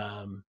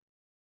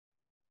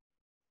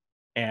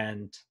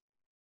 And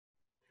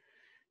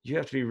you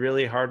have to be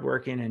really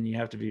hardworking and you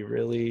have to be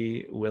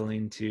really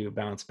willing to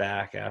bounce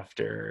back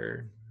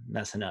after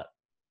messing up.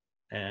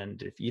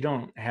 And if you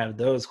don't have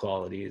those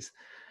qualities,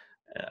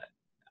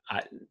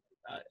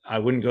 I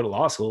wouldn't go to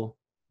law school.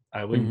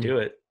 I wouldn't do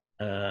it.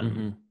 I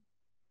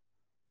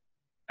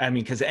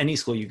mean, because any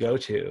school you go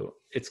to,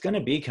 it's going to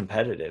be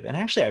competitive. And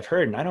actually, I've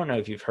heard, and I don't know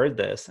if you've heard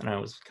this, and I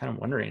was kind of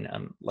wondering,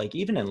 like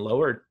even in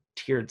lower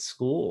tiered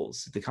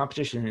schools, the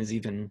competition is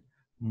even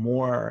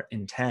more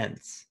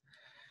intense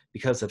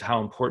because of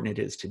how important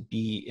it is to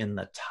be in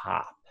the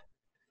top.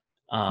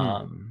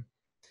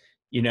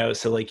 You know,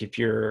 so like if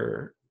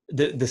you're,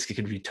 this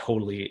could be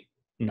totally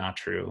not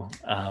true,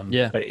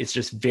 but it's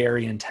just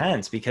very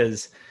intense,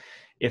 because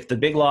if the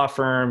big law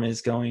firm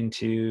is going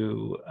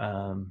to,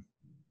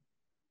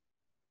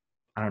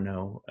 I don't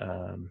know,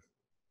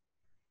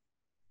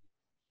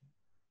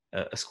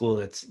 a school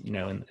that's, you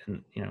know, in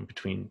you know,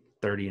 between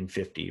 30 and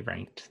 50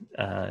 ranked,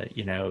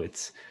 you know,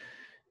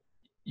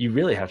 you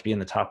really have to be in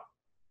the top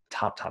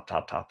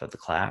of the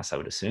class, I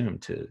would assume,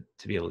 to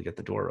be able to get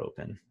the door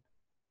open.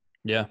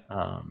 Yeah.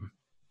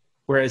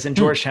 Whereas in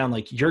Georgetown,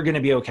 like, you're going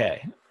to be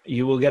okay.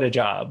 You will get a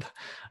job,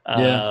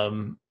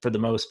 for the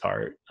most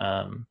part.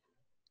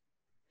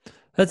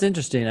 That's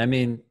interesting. I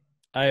mean,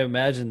 I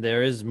imagine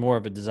there is more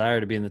of a desire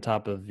to be in the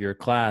top of your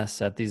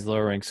class at these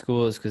lower ranked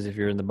schools, because if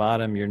you're in the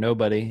bottom, you're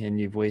nobody and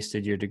you've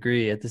wasted your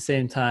degree. At the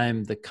same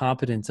time, the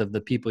competence of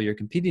the people you're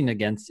competing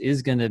against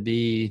is going to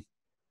be,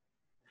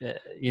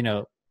 you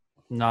know,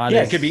 not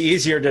it could be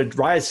easier to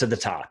rise to the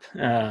top.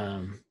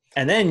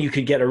 And then you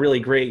could get a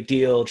really great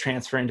deal,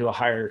 transfer into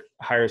a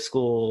higher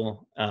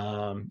school,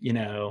 you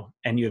know,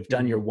 and you've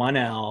done your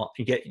 1L,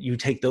 you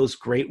take those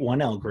great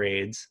 1L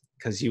grades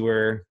because you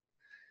were.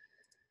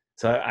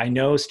 So I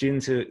know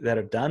students that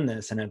have done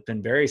this and have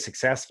been very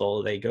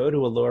successful. They go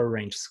to a lower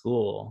ranked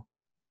school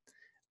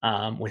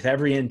with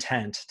every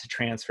intent to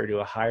transfer to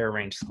a higher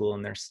ranked school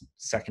in their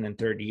second and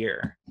third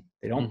year.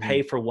 They don't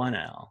pay for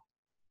 1L.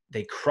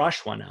 They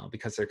crush 1L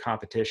because their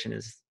competition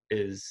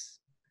is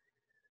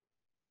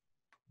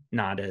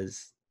not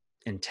as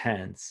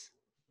intense.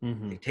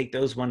 They take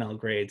those 1L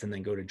grades and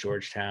then go to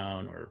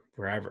Georgetown or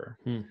wherever.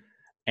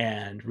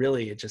 And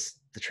really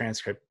the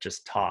transcript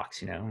just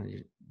talks, you know,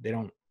 they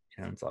don't,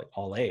 you know, it's like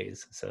all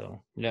A's.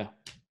 So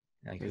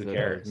like, who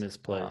cares?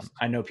 Misplaced.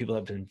 I know people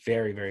have been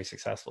very, very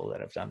successful that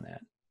have done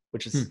that,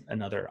 which is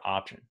another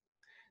option.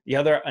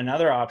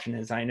 Another option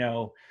is, I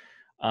know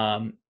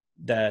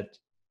that,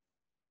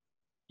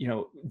 you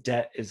know,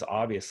 debt is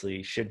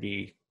obviously should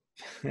be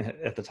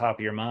at the top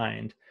of your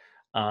mind.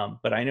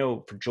 But I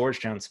know for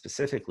Georgetown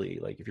specifically,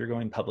 like if you're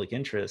going public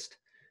interest,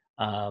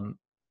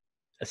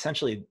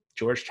 essentially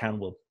Georgetown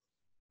will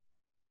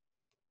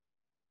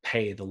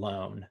pay the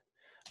loan.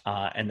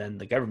 And then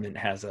the government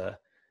has a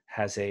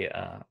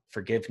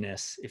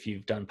forgiveness if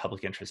you've done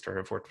public interest or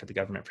have worked for the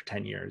government for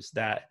 10 years,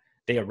 that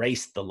they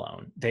erase the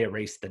loan, they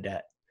erase the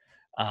debt.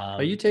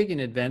 Are you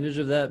taking advantage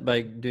of that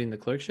by doing the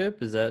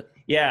clerkship? Is that?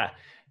 Yeah,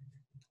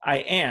 I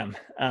am.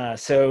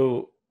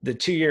 So the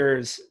 2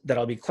 years that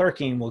I'll be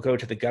clerking will go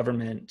to the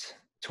government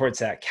towards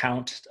that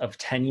count of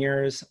 10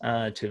 years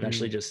to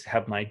eventually just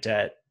have my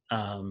debt,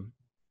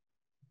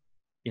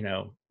 you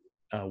know,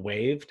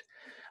 waived.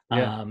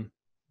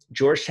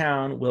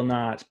 Georgetown will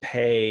not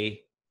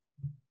pay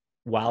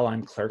while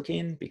I'm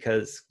clerking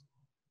because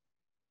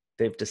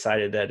they've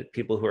decided that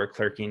people who are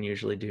clerking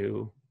usually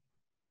do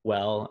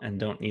well and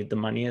don't need the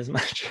money as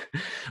much,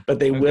 but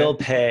they will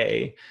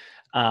pay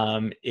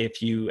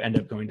if you end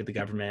up going to the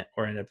government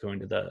or end up going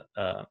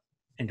to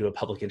into a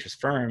public interest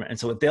firm. And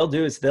so what they'll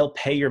do is they'll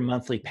pay your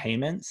monthly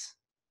payments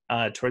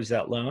towards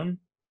that loan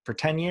for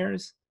 10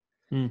 years.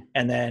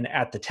 And then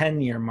at the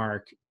 10-year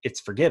mark,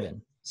 it's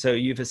forgiven. So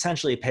you've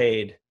essentially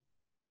paid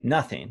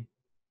nothing.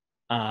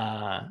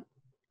 You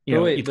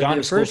know, you've gone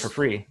to school for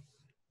free.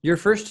 Your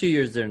first 2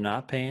 years, they're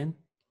not paying?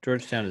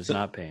 Georgetown is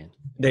not paying.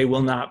 They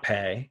will not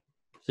pay.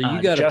 So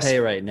you got to pay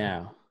right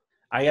now.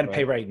 I got to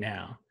pay right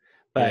now.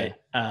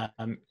 But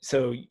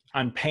so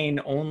I'm paying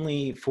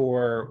only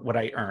for what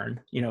I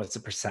earn. You know, it's a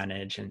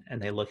percentage,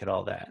 and they look at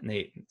all that. And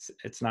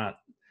it's not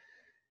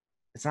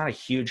a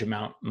huge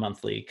amount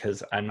monthly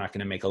because I'm not going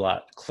to make a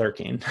lot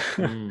clerking.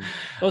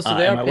 Oh, so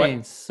they are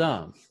paying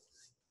some,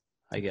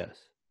 I guess.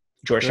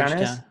 Georgetown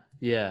is?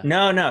 Yeah.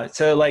 No.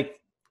 So like,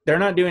 they're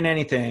not doing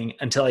anything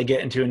until I get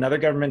into another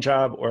government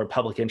job or a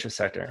public interest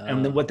sector.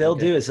 And then what they'll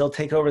do is they'll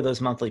take over those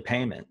monthly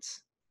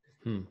payments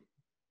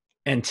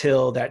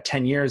until that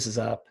 10 years is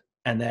up,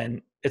 and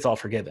then it's all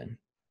forgiven.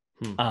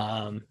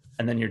 And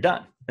then you're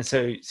done. And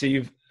so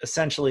you've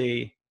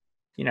essentially,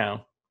 you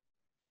know,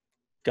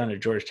 gone to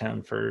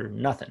Georgetown for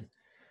nothing.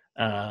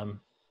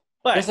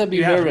 But I guess I'd be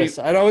nervous.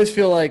 I'd always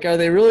feel like, are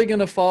they really going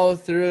to follow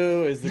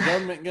through? Is the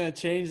government going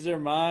to change their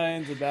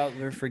minds about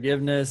their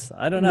forgiveness?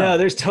 I don't know. No,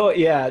 there's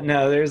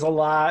a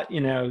lot,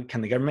 you know,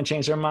 can the government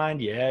change their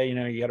mind? Yeah. You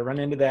know, you got to run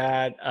into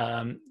that.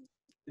 Are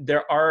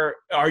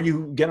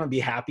you going to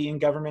be happy in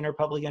government or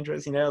public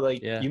interest? You know,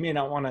 like you may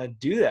not want to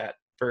do that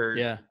for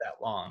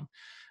that long.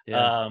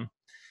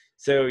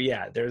 So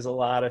yeah, there's a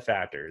lot of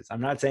factors.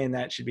 I'm not saying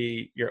that should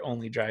be your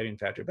only driving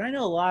factor, but I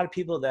know a lot of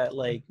people that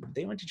like,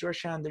 they went to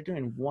Georgetown, they're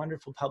doing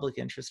wonderful public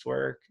interest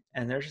work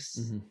and they're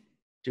just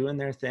doing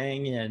their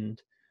thing.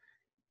 And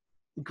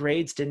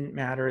grades didn't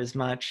matter as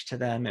much to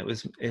them. It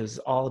was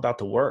all about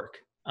the work.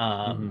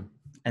 And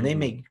they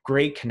made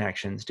great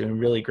connections, doing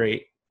really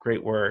great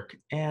work.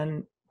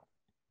 And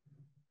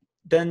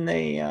then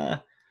they,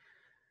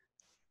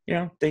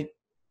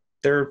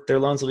 their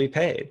loans will be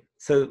paid.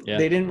 So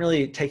they didn't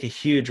really take a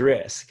huge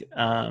risk.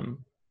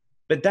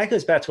 But that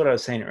goes back to what I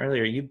was saying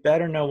earlier. You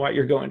better know what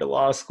you're going to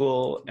law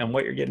school and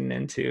what you're getting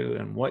into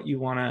and what you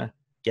want to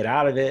get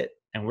out of it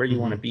and where you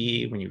want to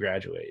be when you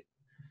graduate.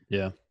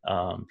 Yeah.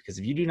 Because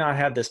if you do not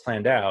have this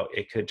planned out,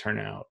 it could turn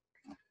out,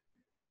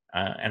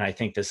 and I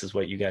think this is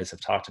what you guys have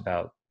talked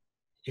about,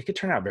 it could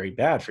turn out very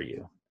bad for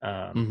you.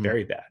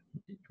 Very bad.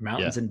 You're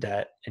mountains in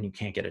debt and you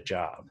can't get a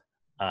job.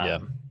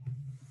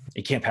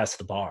 You can't pass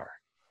the bar.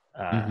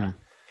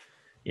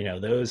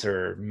 Those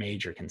are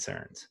major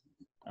concerns.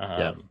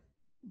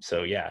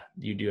 So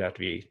you do have to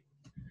be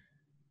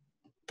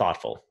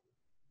thoughtful,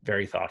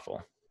 very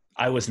thoughtful.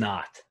 I was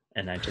not,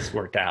 and that just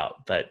worked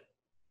out, but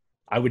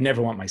I would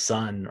never want my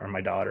son or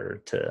my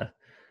daughter to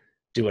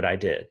do what I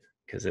did,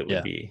 because it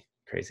would be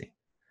crazy.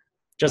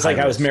 Just like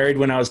I was married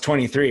when I was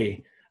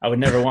 23. I would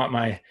never want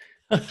my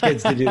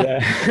kids to do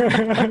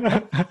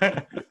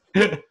that.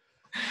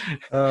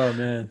 Oh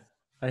man.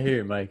 I hear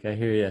you, Mike. I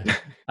hear you.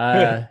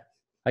 I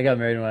got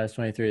married when I was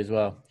 23 as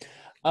well.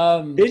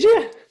 Did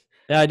you?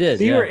 Yeah, I did.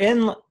 So you were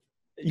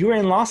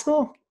in law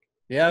school?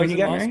 Yeah, I was in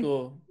law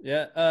school.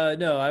 Yeah.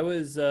 No, I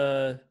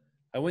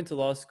went to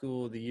law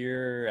school the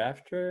year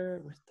after.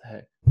 What the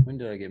heck? When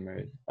did I get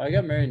married? I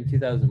got married in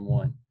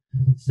 2001.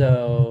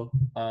 So,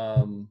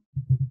 2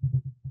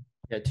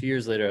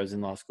 years later, I was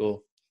in law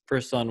school.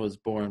 First son was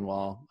born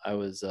while I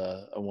was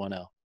a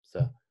 1L.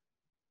 So,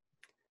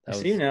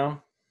 yeah.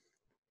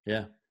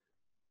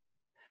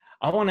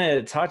 I want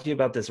to talk to you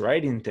about this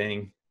writing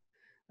thing.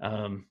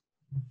 I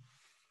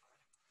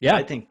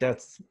think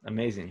that's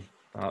amazing.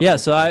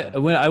 So I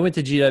went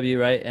to GW,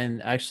 right?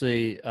 And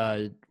actually,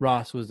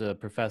 Ross was a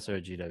professor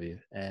at GW,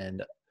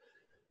 and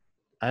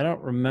I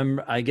don't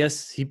remember. I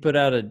guess he put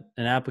out an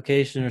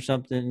application or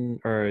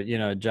something, or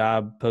a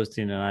job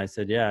posting, and I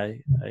said, "Yeah,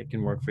 I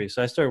can work for you."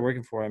 So I started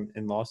working for him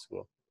in law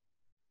school,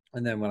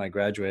 and then when I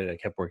graduated, I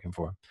kept working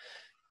for him,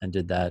 and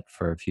did that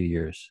for a few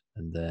years,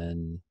 and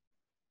then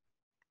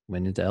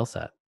went into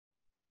LSAT.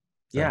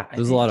 So it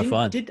was a lot of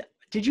fun.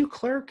 Did you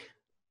clerk?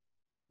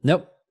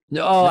 Nope.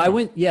 No. Oh, I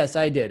went. Yes,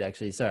 I did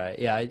actually. Sorry.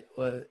 Yeah.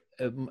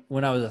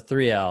 When I was a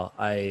 3L,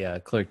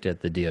 I clerked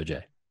at the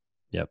DOJ.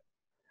 Yep.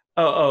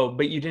 Oh,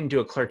 but you didn't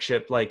do a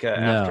clerkship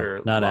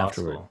after not law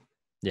afterward. school.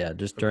 Yeah,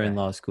 just during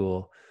law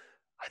school.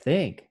 I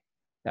think.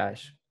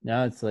 Gosh,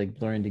 now it's like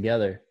blurring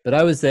together. But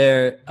I was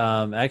there.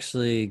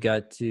 Actually,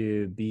 got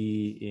to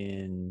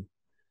be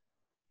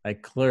I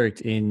clerked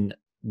in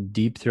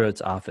Deep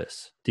Throat's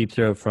office. Deep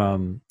Throat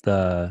from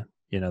the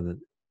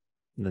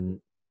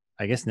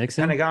I guess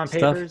Nixon Pentagon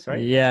stuff. Papers,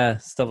 right? Yeah,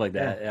 stuff like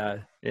that. Yeah.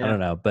 I don't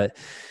know, but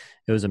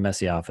it was a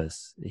messy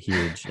office,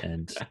 huge,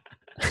 and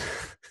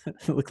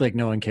it looked like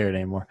no one cared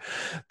anymore.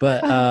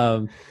 But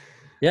so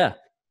that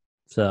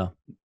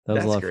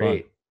was a lot of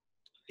fun.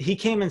 He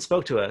came and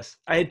spoke to us.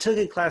 I took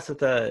a class with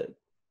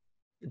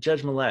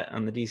Judge Millette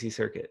on the DC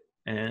circuit,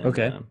 and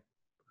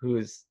who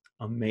is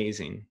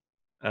amazing.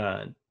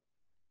 And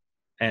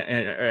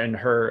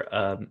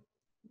her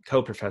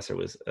co-professor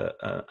was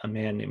a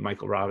man named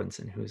Michael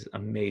Robinson, who's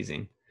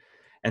amazing.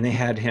 And they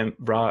had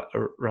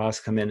Ross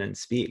come in and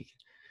speak.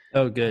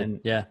 Oh, good.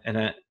 And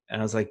I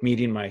was like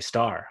meeting my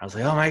star. I was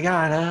like, oh my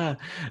God,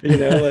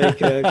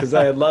 because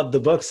I had loved the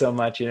book so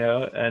much,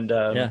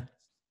 and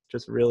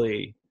just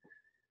really,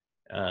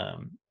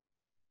 so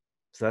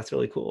that's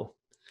really cool.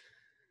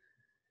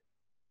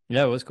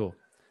 Yeah, it was cool.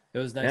 It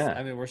was nice. Yeah.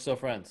 I mean, we're still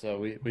friends, so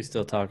we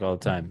still talk all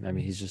the time. I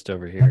mean, he's just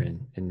over here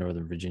in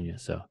Northern Virginia,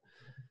 so.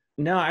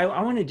 No,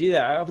 I want to do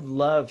that.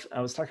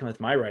 I was talking with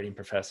my writing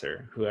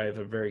professor, who I have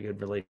a very good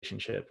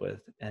relationship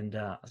with. And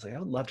I was like, I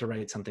would love to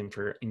write something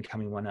for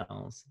incoming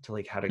 1Ls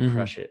to how to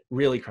crush it,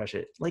 really crush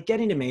it. Like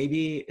Getting to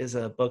Maybe is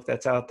a book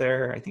that's out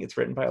there. I think it's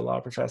written by a law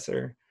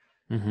professor.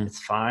 It's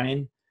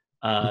fine.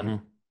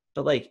 But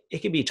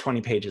it could be 20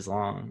 pages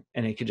long,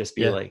 and it could just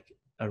be a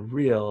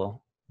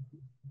real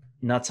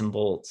nuts and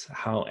bolts,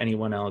 how any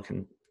 1L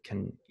can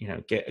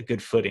get a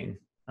good footing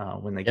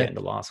when they get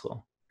into law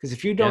school. Because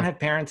if you don't have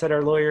parents that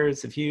are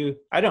lawyers, I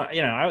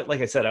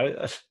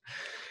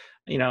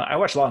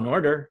watch Law and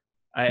Order.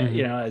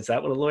 Is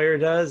that what a lawyer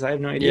does? I have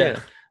no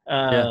idea.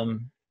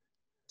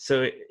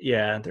 So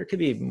there could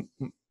be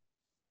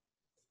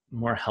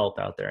more help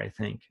out there. I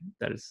think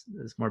that is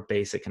more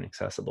basic and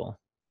accessible.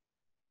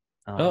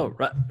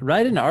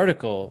 Write an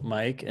article,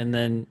 Mike, and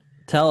then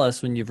tell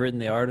us when you've written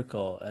the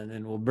article, and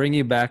then we'll bring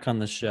you back on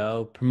the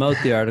show, promote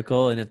the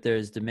article, and if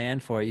there's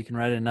demand for it, you can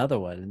write another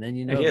one. And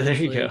then, there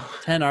you go.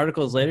 10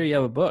 articles later, you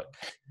have a book.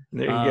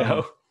 There you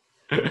go.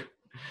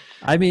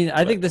 I mean,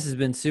 I think this has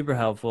been super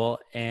helpful.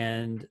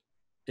 And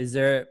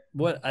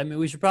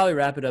we should probably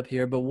wrap it up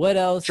here, but what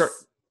else? Sure.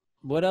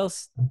 What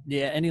else?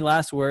 Yeah. Any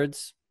last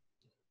words?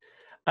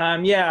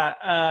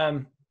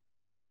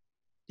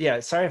 Yeah,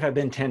 sorry if I've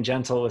been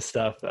tangential with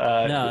stuff.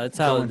 No, that's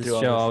how Going this through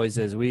all show this. always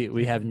is.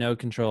 We have no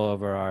control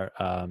over our,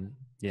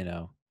 we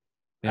don't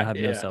have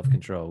no Yeah.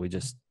 self-control. We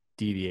just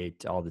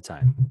deviate all the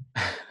time.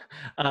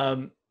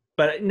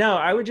 But no,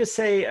 I would just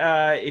say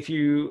if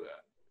you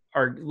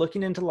are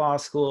looking into law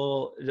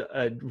school,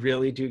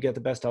 really do get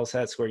the best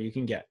LSAT score you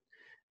can get.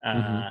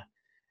 Mm-hmm.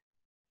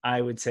 I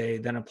would say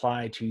then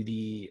apply to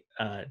the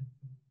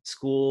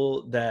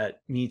school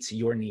that meets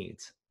your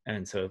needs.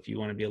 And so if you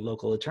want to be a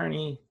local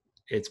attorney,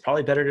 it's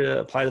probably better to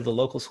apply to the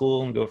local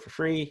school and go for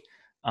free.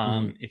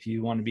 Mm-hmm. If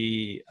you want to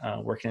be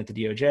working at the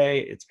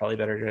DOJ, it's probably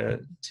better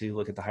to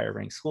look at the higher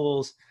ranked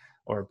schools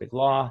or big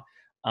law.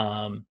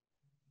 And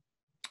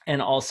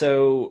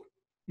also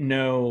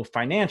know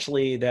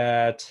financially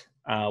that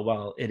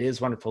while it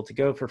is wonderful to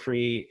go for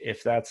free,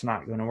 if that's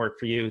not going to work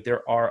for you,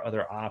 there are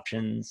other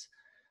options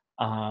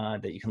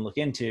that you can look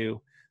into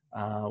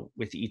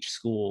with each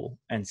school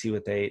and see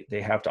what they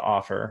have to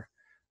offer.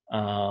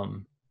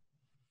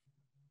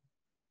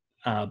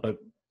 But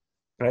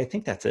I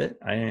think that's it.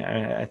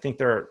 I think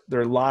there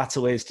are lots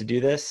of ways to do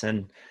this,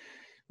 and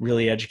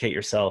really educate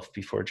yourself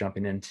before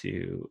jumping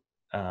into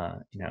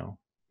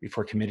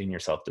before committing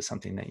yourself to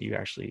something that you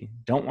actually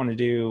don't want to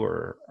do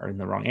or are in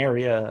the wrong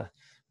area.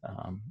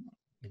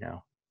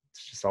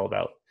 It's just all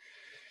about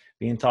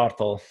being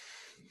thoughtful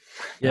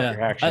about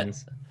your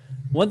actions.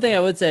 One thing I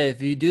would say,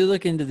 if you do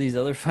look into these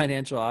other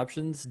financial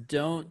options,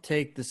 don't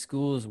take the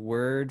school's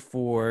word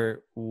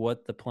for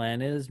what the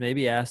plan is.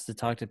 Maybe ask to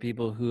talk to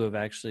people who have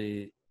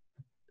actually,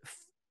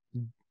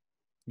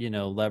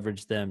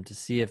 leveraged them to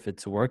see if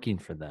it's working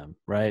for them,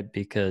 right?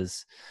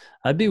 Because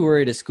I'd be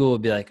worried a school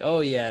would be like,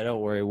 oh yeah,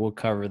 don't worry, we'll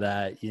cover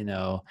that,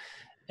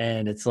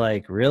 and it's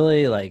like,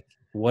 really? Like,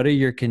 what are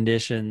your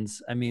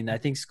conditions? I mean, I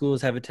think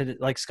schools have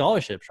like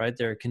scholarships, right?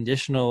 There are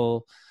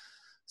conditional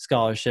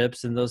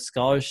scholarships, and those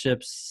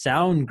scholarships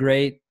sound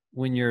great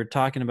when you're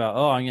talking about,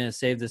 oh, I'm going to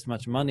save this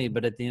much money,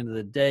 but at the end of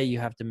the day you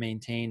have to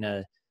maintain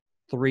a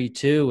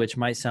 3.2, which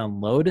might sound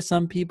low to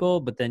some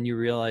people, but then you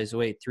realize,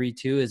 wait,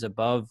 3.2 is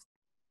above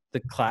the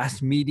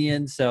class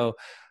median, so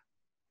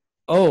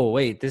oh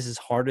wait, this is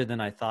harder than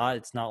I thought.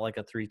 It's not like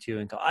a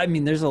 3.2 I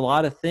mean, there's a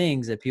lot of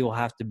things that people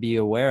have to be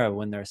aware of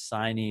when they're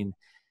signing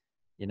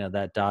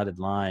that dotted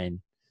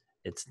line.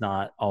 It's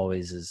not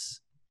always as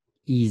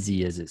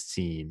easy as it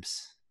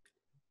seems.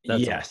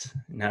 That's Yes.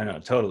 No,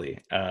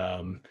 totally.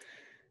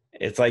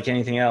 It's like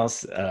anything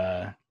else.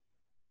 When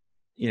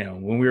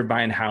we were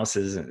buying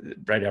houses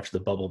right after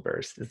the bubble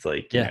burst, it's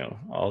like,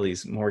 all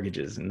these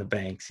mortgages and the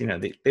banks,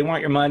 they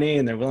want your money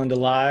and they're willing to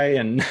lie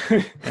and,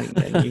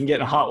 and you can get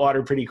in hot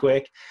water pretty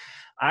quick.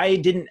 I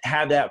didn't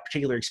have that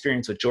particular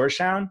experience with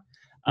Georgetown.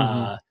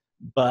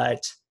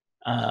 But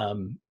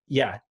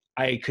yeah,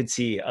 I could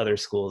see other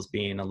schools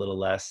being a little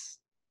less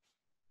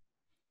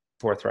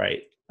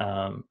forthright.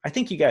 I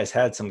think you guys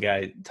had some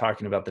guy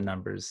talking about the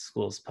numbers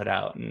schools put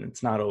out, and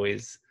it's not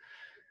always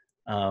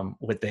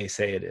what they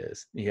say it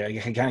is. Yeah,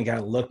 you kind of got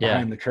to look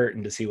behind the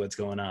curtain to see what's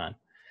going on.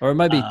 Or it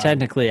might be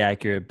technically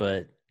accurate,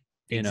 but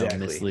exactly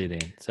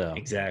misleading. So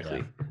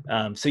exactly.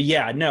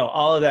 Yeah. No,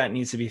 all of that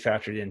needs to be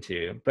factored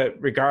into. But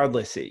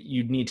regardless,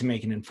 you need to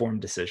make an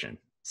informed decision.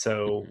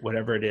 So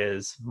whatever it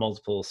is,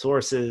 multiple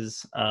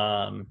sources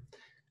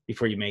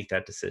before you make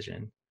that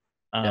decision.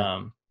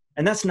 And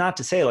that's not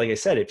to say, like I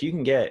said, if you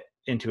can get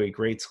into a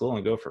great school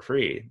and go for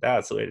free,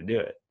 that's the way to do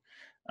it.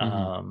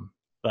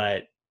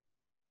 But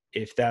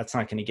if that's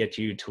not going to get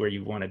you to where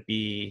you want to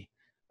be,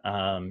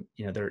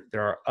 there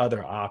are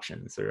other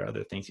options. There are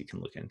other things you can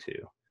look into.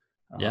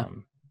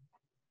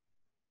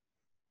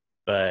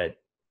 But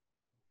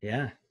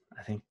yeah,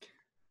 I think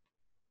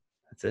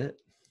that's it.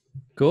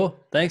 Cool.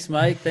 Thanks,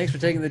 Mike. Thanks for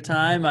taking the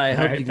time. I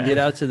hope you can get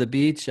out to the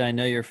beach. I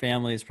know your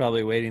family is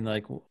probably waiting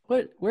like,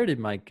 where did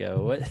Mike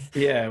go? What?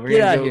 Yeah, we're get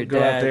gonna out here, go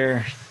Dad. out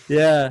there.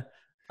 Yeah.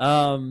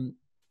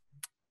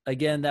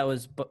 Again, that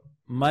was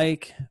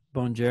Mike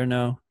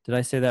Bongiorno. Did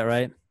I say that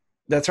right?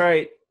 That's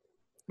right.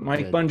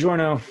 Mike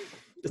Bongiorno.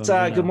 It's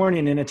good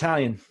morning in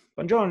Italian.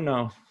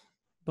 Bongiorno.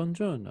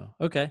 Bongiorno.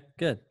 Okay,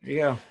 good. There you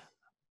go.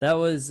 That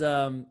was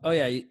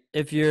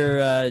if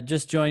you're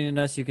just joining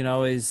us, you can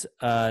always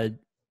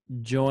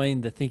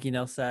join the Thinking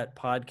LSAT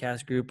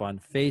podcast group on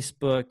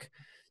Facebook.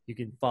 You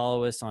can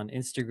follow us on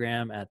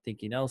Instagram at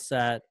Thinking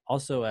LSAT,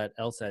 also at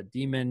LSAT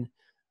Demon,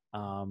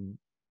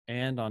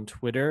 and on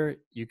Twitter.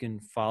 You can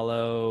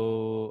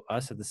follow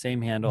us at the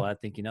same handle at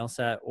Thinking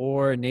LSAT,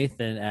 or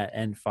Nathan at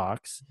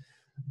nfox.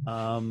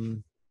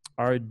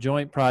 Our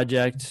joint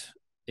project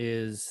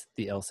is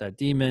the LSAT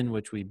Demon,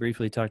 which we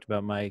briefly talked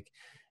about, Mike,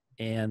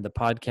 and the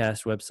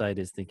podcast website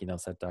is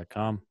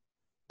thinkinglsat.com.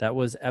 That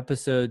was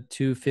episode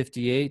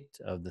 258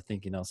 of the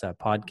Thinking LSAT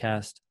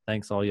podcast.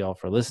 Thanks all y'all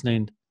for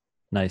listening.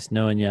 Nice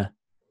knowing you.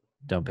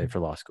 Don't pay for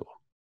law school.